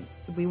 So, but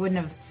we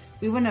wouldn't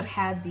have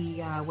had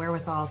the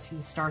wherewithal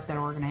to start that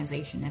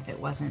organization if it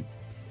wasn't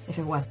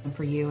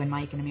for you and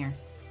Mike and Amir.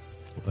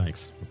 Well,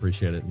 thanks.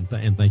 Appreciate it.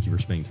 And thank you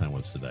for spending time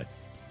with us today.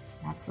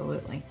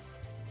 Absolutely.